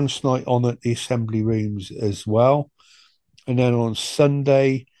dance night on at the Assembly Rooms as well. And then on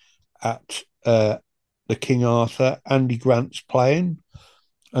Sunday at the King Arthur, Andy Grant's playing.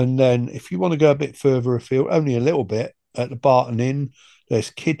 And then if you want to go a bit further afield, only a little bit, at the Barton Inn, there's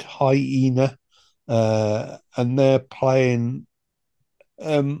Kid Hyena, and they're playing,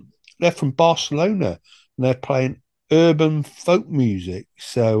 they're from Barcelona, and they're playing urban folk music.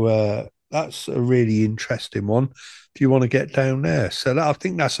 So that's a really interesting one if you want to get down there. So I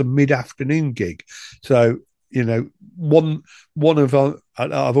think that's a mid-afternoon gig. So, one of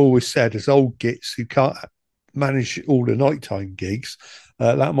I've always said, as old gits who can't manage all the nighttime gigs,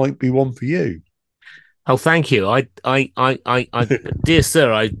 that might be one for you. Oh, thank you. Dear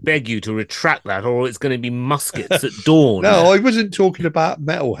sir, I beg you to retract that, or it's going to be muskets at dawn. No, I wasn't talking about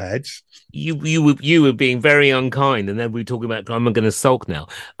metalheads. You were being very unkind, and then we were talking about I'm going to sulk now.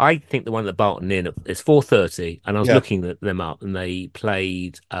 I think the one at Barton Inn it's 4:30, and I was looking at them up, and they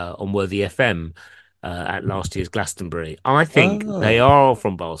played on Worthy FM at last year's Glastonbury. I think they are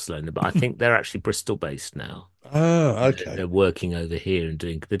from Barcelona, but I think they're actually Bristol based now. Oh, okay. They're working over here and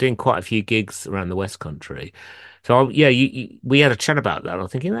they're doing quite a few gigs around the West Country. So we had a chat about that. I'm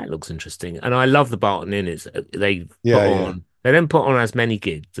thinking that looks interesting, and I love the Barton Inn. They don't put on as many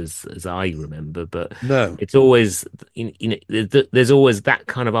gigs as I remember, but no, it's always there's always that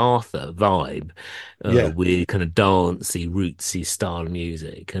kind of Arthur vibe with kind of dancey, rootsy style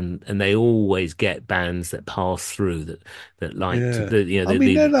music, and they always get bands that pass through that like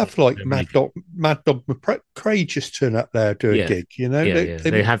they'll have like Mad Dog McCrae just turn up there do a gig,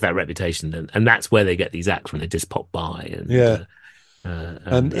 they have that reputation, and that's where they get these acts when they just pop by, and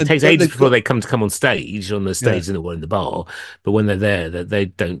it takes ages before they come on stage on the stage in the bar, but when they're there, they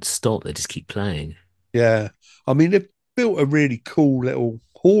don't stop, they just keep playing. I mean, they've built a really cool little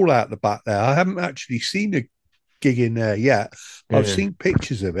hall out the back there. I haven't actually seen a gig in there yet, but I've seen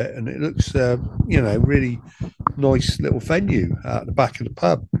pictures of it, and it looks really nice little venue out the back of the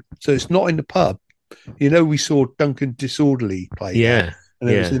pub. So it's not in the pub, we saw Duncan Disorderly play there, and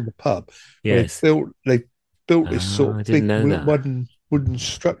it was in the pub. They built this sort of big wooden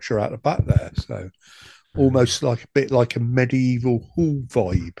structure out the back there, so almost like a bit like a medieval hall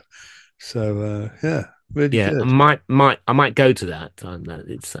vibe. So really good. I might go to that.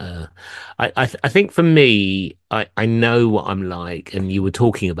 It's I think for me, I know what I'm like, and you were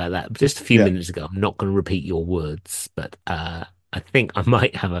talking about that just a few minutes ago. I'm not going to repeat your words, but I think I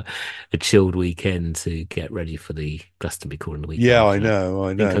might have a chilled weekend to get ready for the Glastonbury Calling the weekend. I know.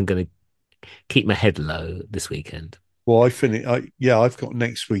 I think I'm going to keep my head low this weekend. Well, I've got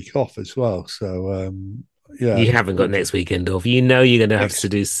next week off as well. So, You haven't got next weekend off. You're going to have to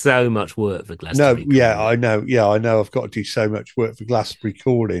do so much work for Glastonbury. No, I know. Yeah, I know. I've got to do so much work for Glastonbury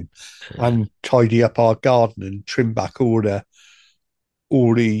Calling and tidy up our garden and trim back all the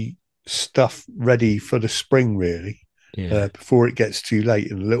stuff ready for the spring, really. Before it gets too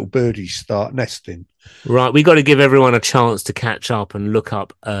late and the little birdies start nesting. Right, we got to give everyone a chance to catch up and look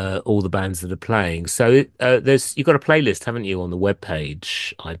up all the bands that are playing. So you've got a playlist, haven't you, on the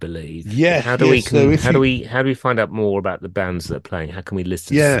webpage, I believe? Yeah. How do we find out more about the bands that are playing? How can we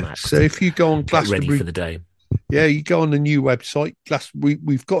listen to some acts? So if you go on Glastonbury, ready for the day. Yeah, you go on the new website.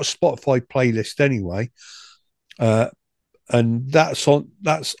 We've got a Spotify playlist anyway. And that's on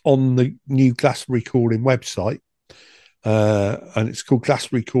the new Glastonbury Calling website. And it's called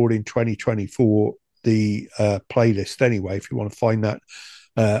Glastonbury Calling 2024, the playlist anyway, if you want to find that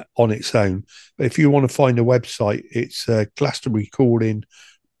on its own. But if you want to find a website, it's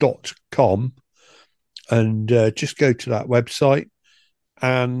glastonburycalling.com, and just go to that website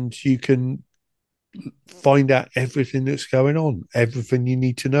and you can find out everything that's going on, everything you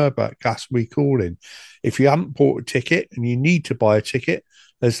need to know about Glastonbury Calling. If you haven't bought a ticket and you need to buy a ticket,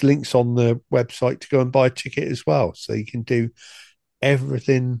 there's links on the website to go and buy a ticket as well. So you can do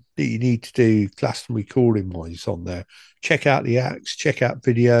everything that you need to do Glastonbury Calling wise on there. Check out the acts, check out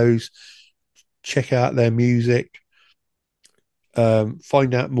videos, check out their music,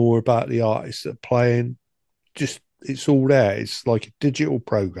 find out more about the artists that are playing. It's all there. It's like a digital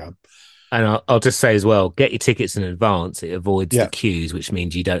program. And I'll just say as well, get your tickets in advance. It avoids the queues, which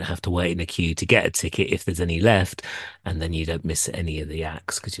means you don't have to wait in a queue to get a ticket if there's any left, and then you don't miss any of the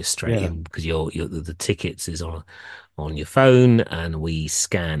acts because you're straight in, because the tickets is on your phone and we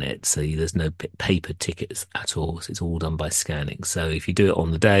scan it, so there's no paper tickets at all. So it's all done by scanning. So if you do it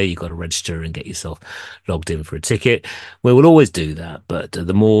on the day, you've got to register and get yourself logged in for a ticket. We will always do that, but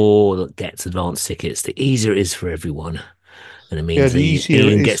the more that gets advance tickets, the easier it is for everyone. And it means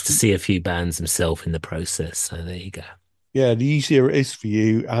Ian gets to see a few bands himself in the process. So there you go. Yeah, the easier it is for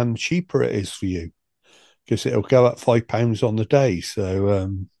you and cheaper it is for you, because it'll go up £5 on the day.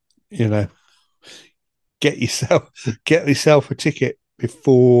 So, get yourself a ticket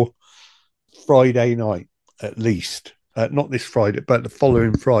before Friday night, at least. Not this Friday, but the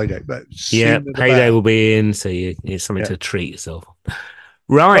following Friday. But payday will be in, so you need something to treat yourself.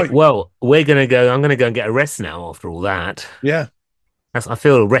 Right. Well, I'm going to go and get a rest now after all that. Yeah. I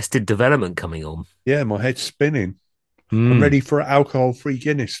feel Arrested Development coming on. Yeah, my head's spinning. I'm ready for an alcohol-free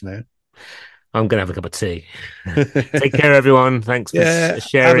Guinness now. I'm going to have a cup of tea. Take care, everyone. Thanks for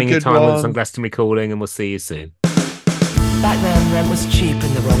sharing your time with us on Glastonbury Calling, and we'll see you soon. Back then, rent was cheap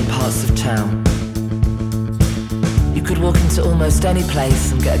in the wrong parts of town. You could walk into almost any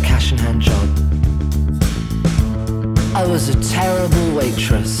place and get a cash-in-hand job. I was a terrible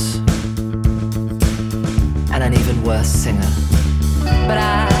waitress and an even worse singer. But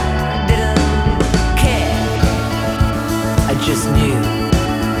I didn't care. I just knew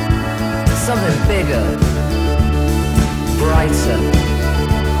something bigger, brighter,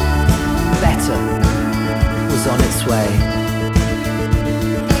 better was on its way.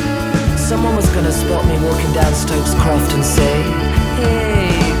 Someone was gonna spot me walking down Stokes Croft and say,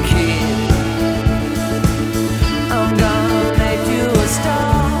 "Hey kid, I'm gonna make you a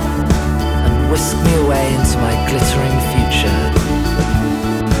star," and whisk me away into my glittering future.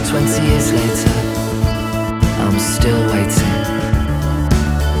 20 years later, I'm still waiting.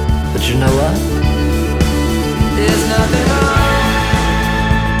 But you know what? There's nothing wrong.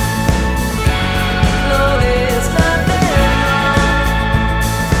 No, there's nothing wrong.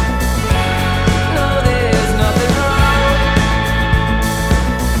 No, there's nothing wrong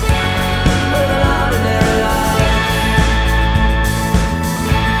with an ordinary life.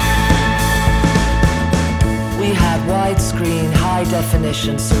 We had widescreen,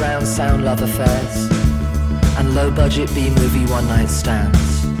 high-definition surround sound love affairs and low-budget B-movie one-night stands.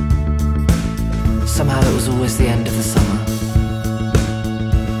 Somehow it was always the end of the summer,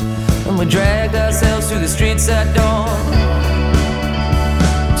 and we dragged ourselves through the streets at dawn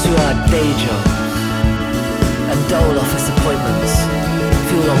to our day jobs and dole office appointments,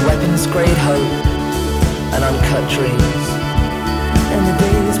 fueled on weapons-grade hope and uncut dreams. And the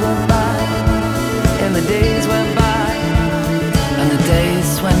days went by, and the days went by, and the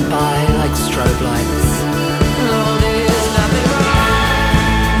days went by like strobe lights. No, there's nothing wrong.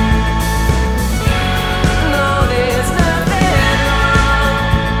 No, there's nothing wrong.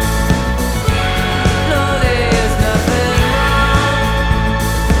 No, there's nothing wrong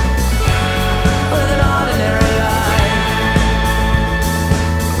with an ordinary life.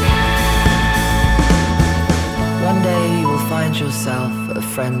 One day you will find yourself at a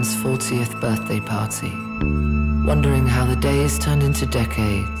friend's 40th birthday party, wondering how the days turned into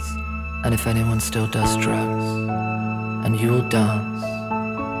decades and if anyone still does drugs. And you will dance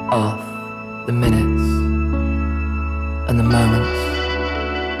off the minutes and the moments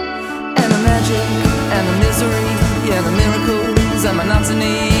and the magic and the misery and the miracles and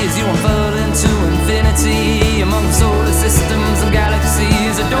monotony as you unfurl into infinity among solar systems and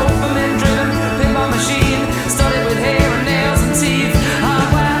galaxies. A dopamine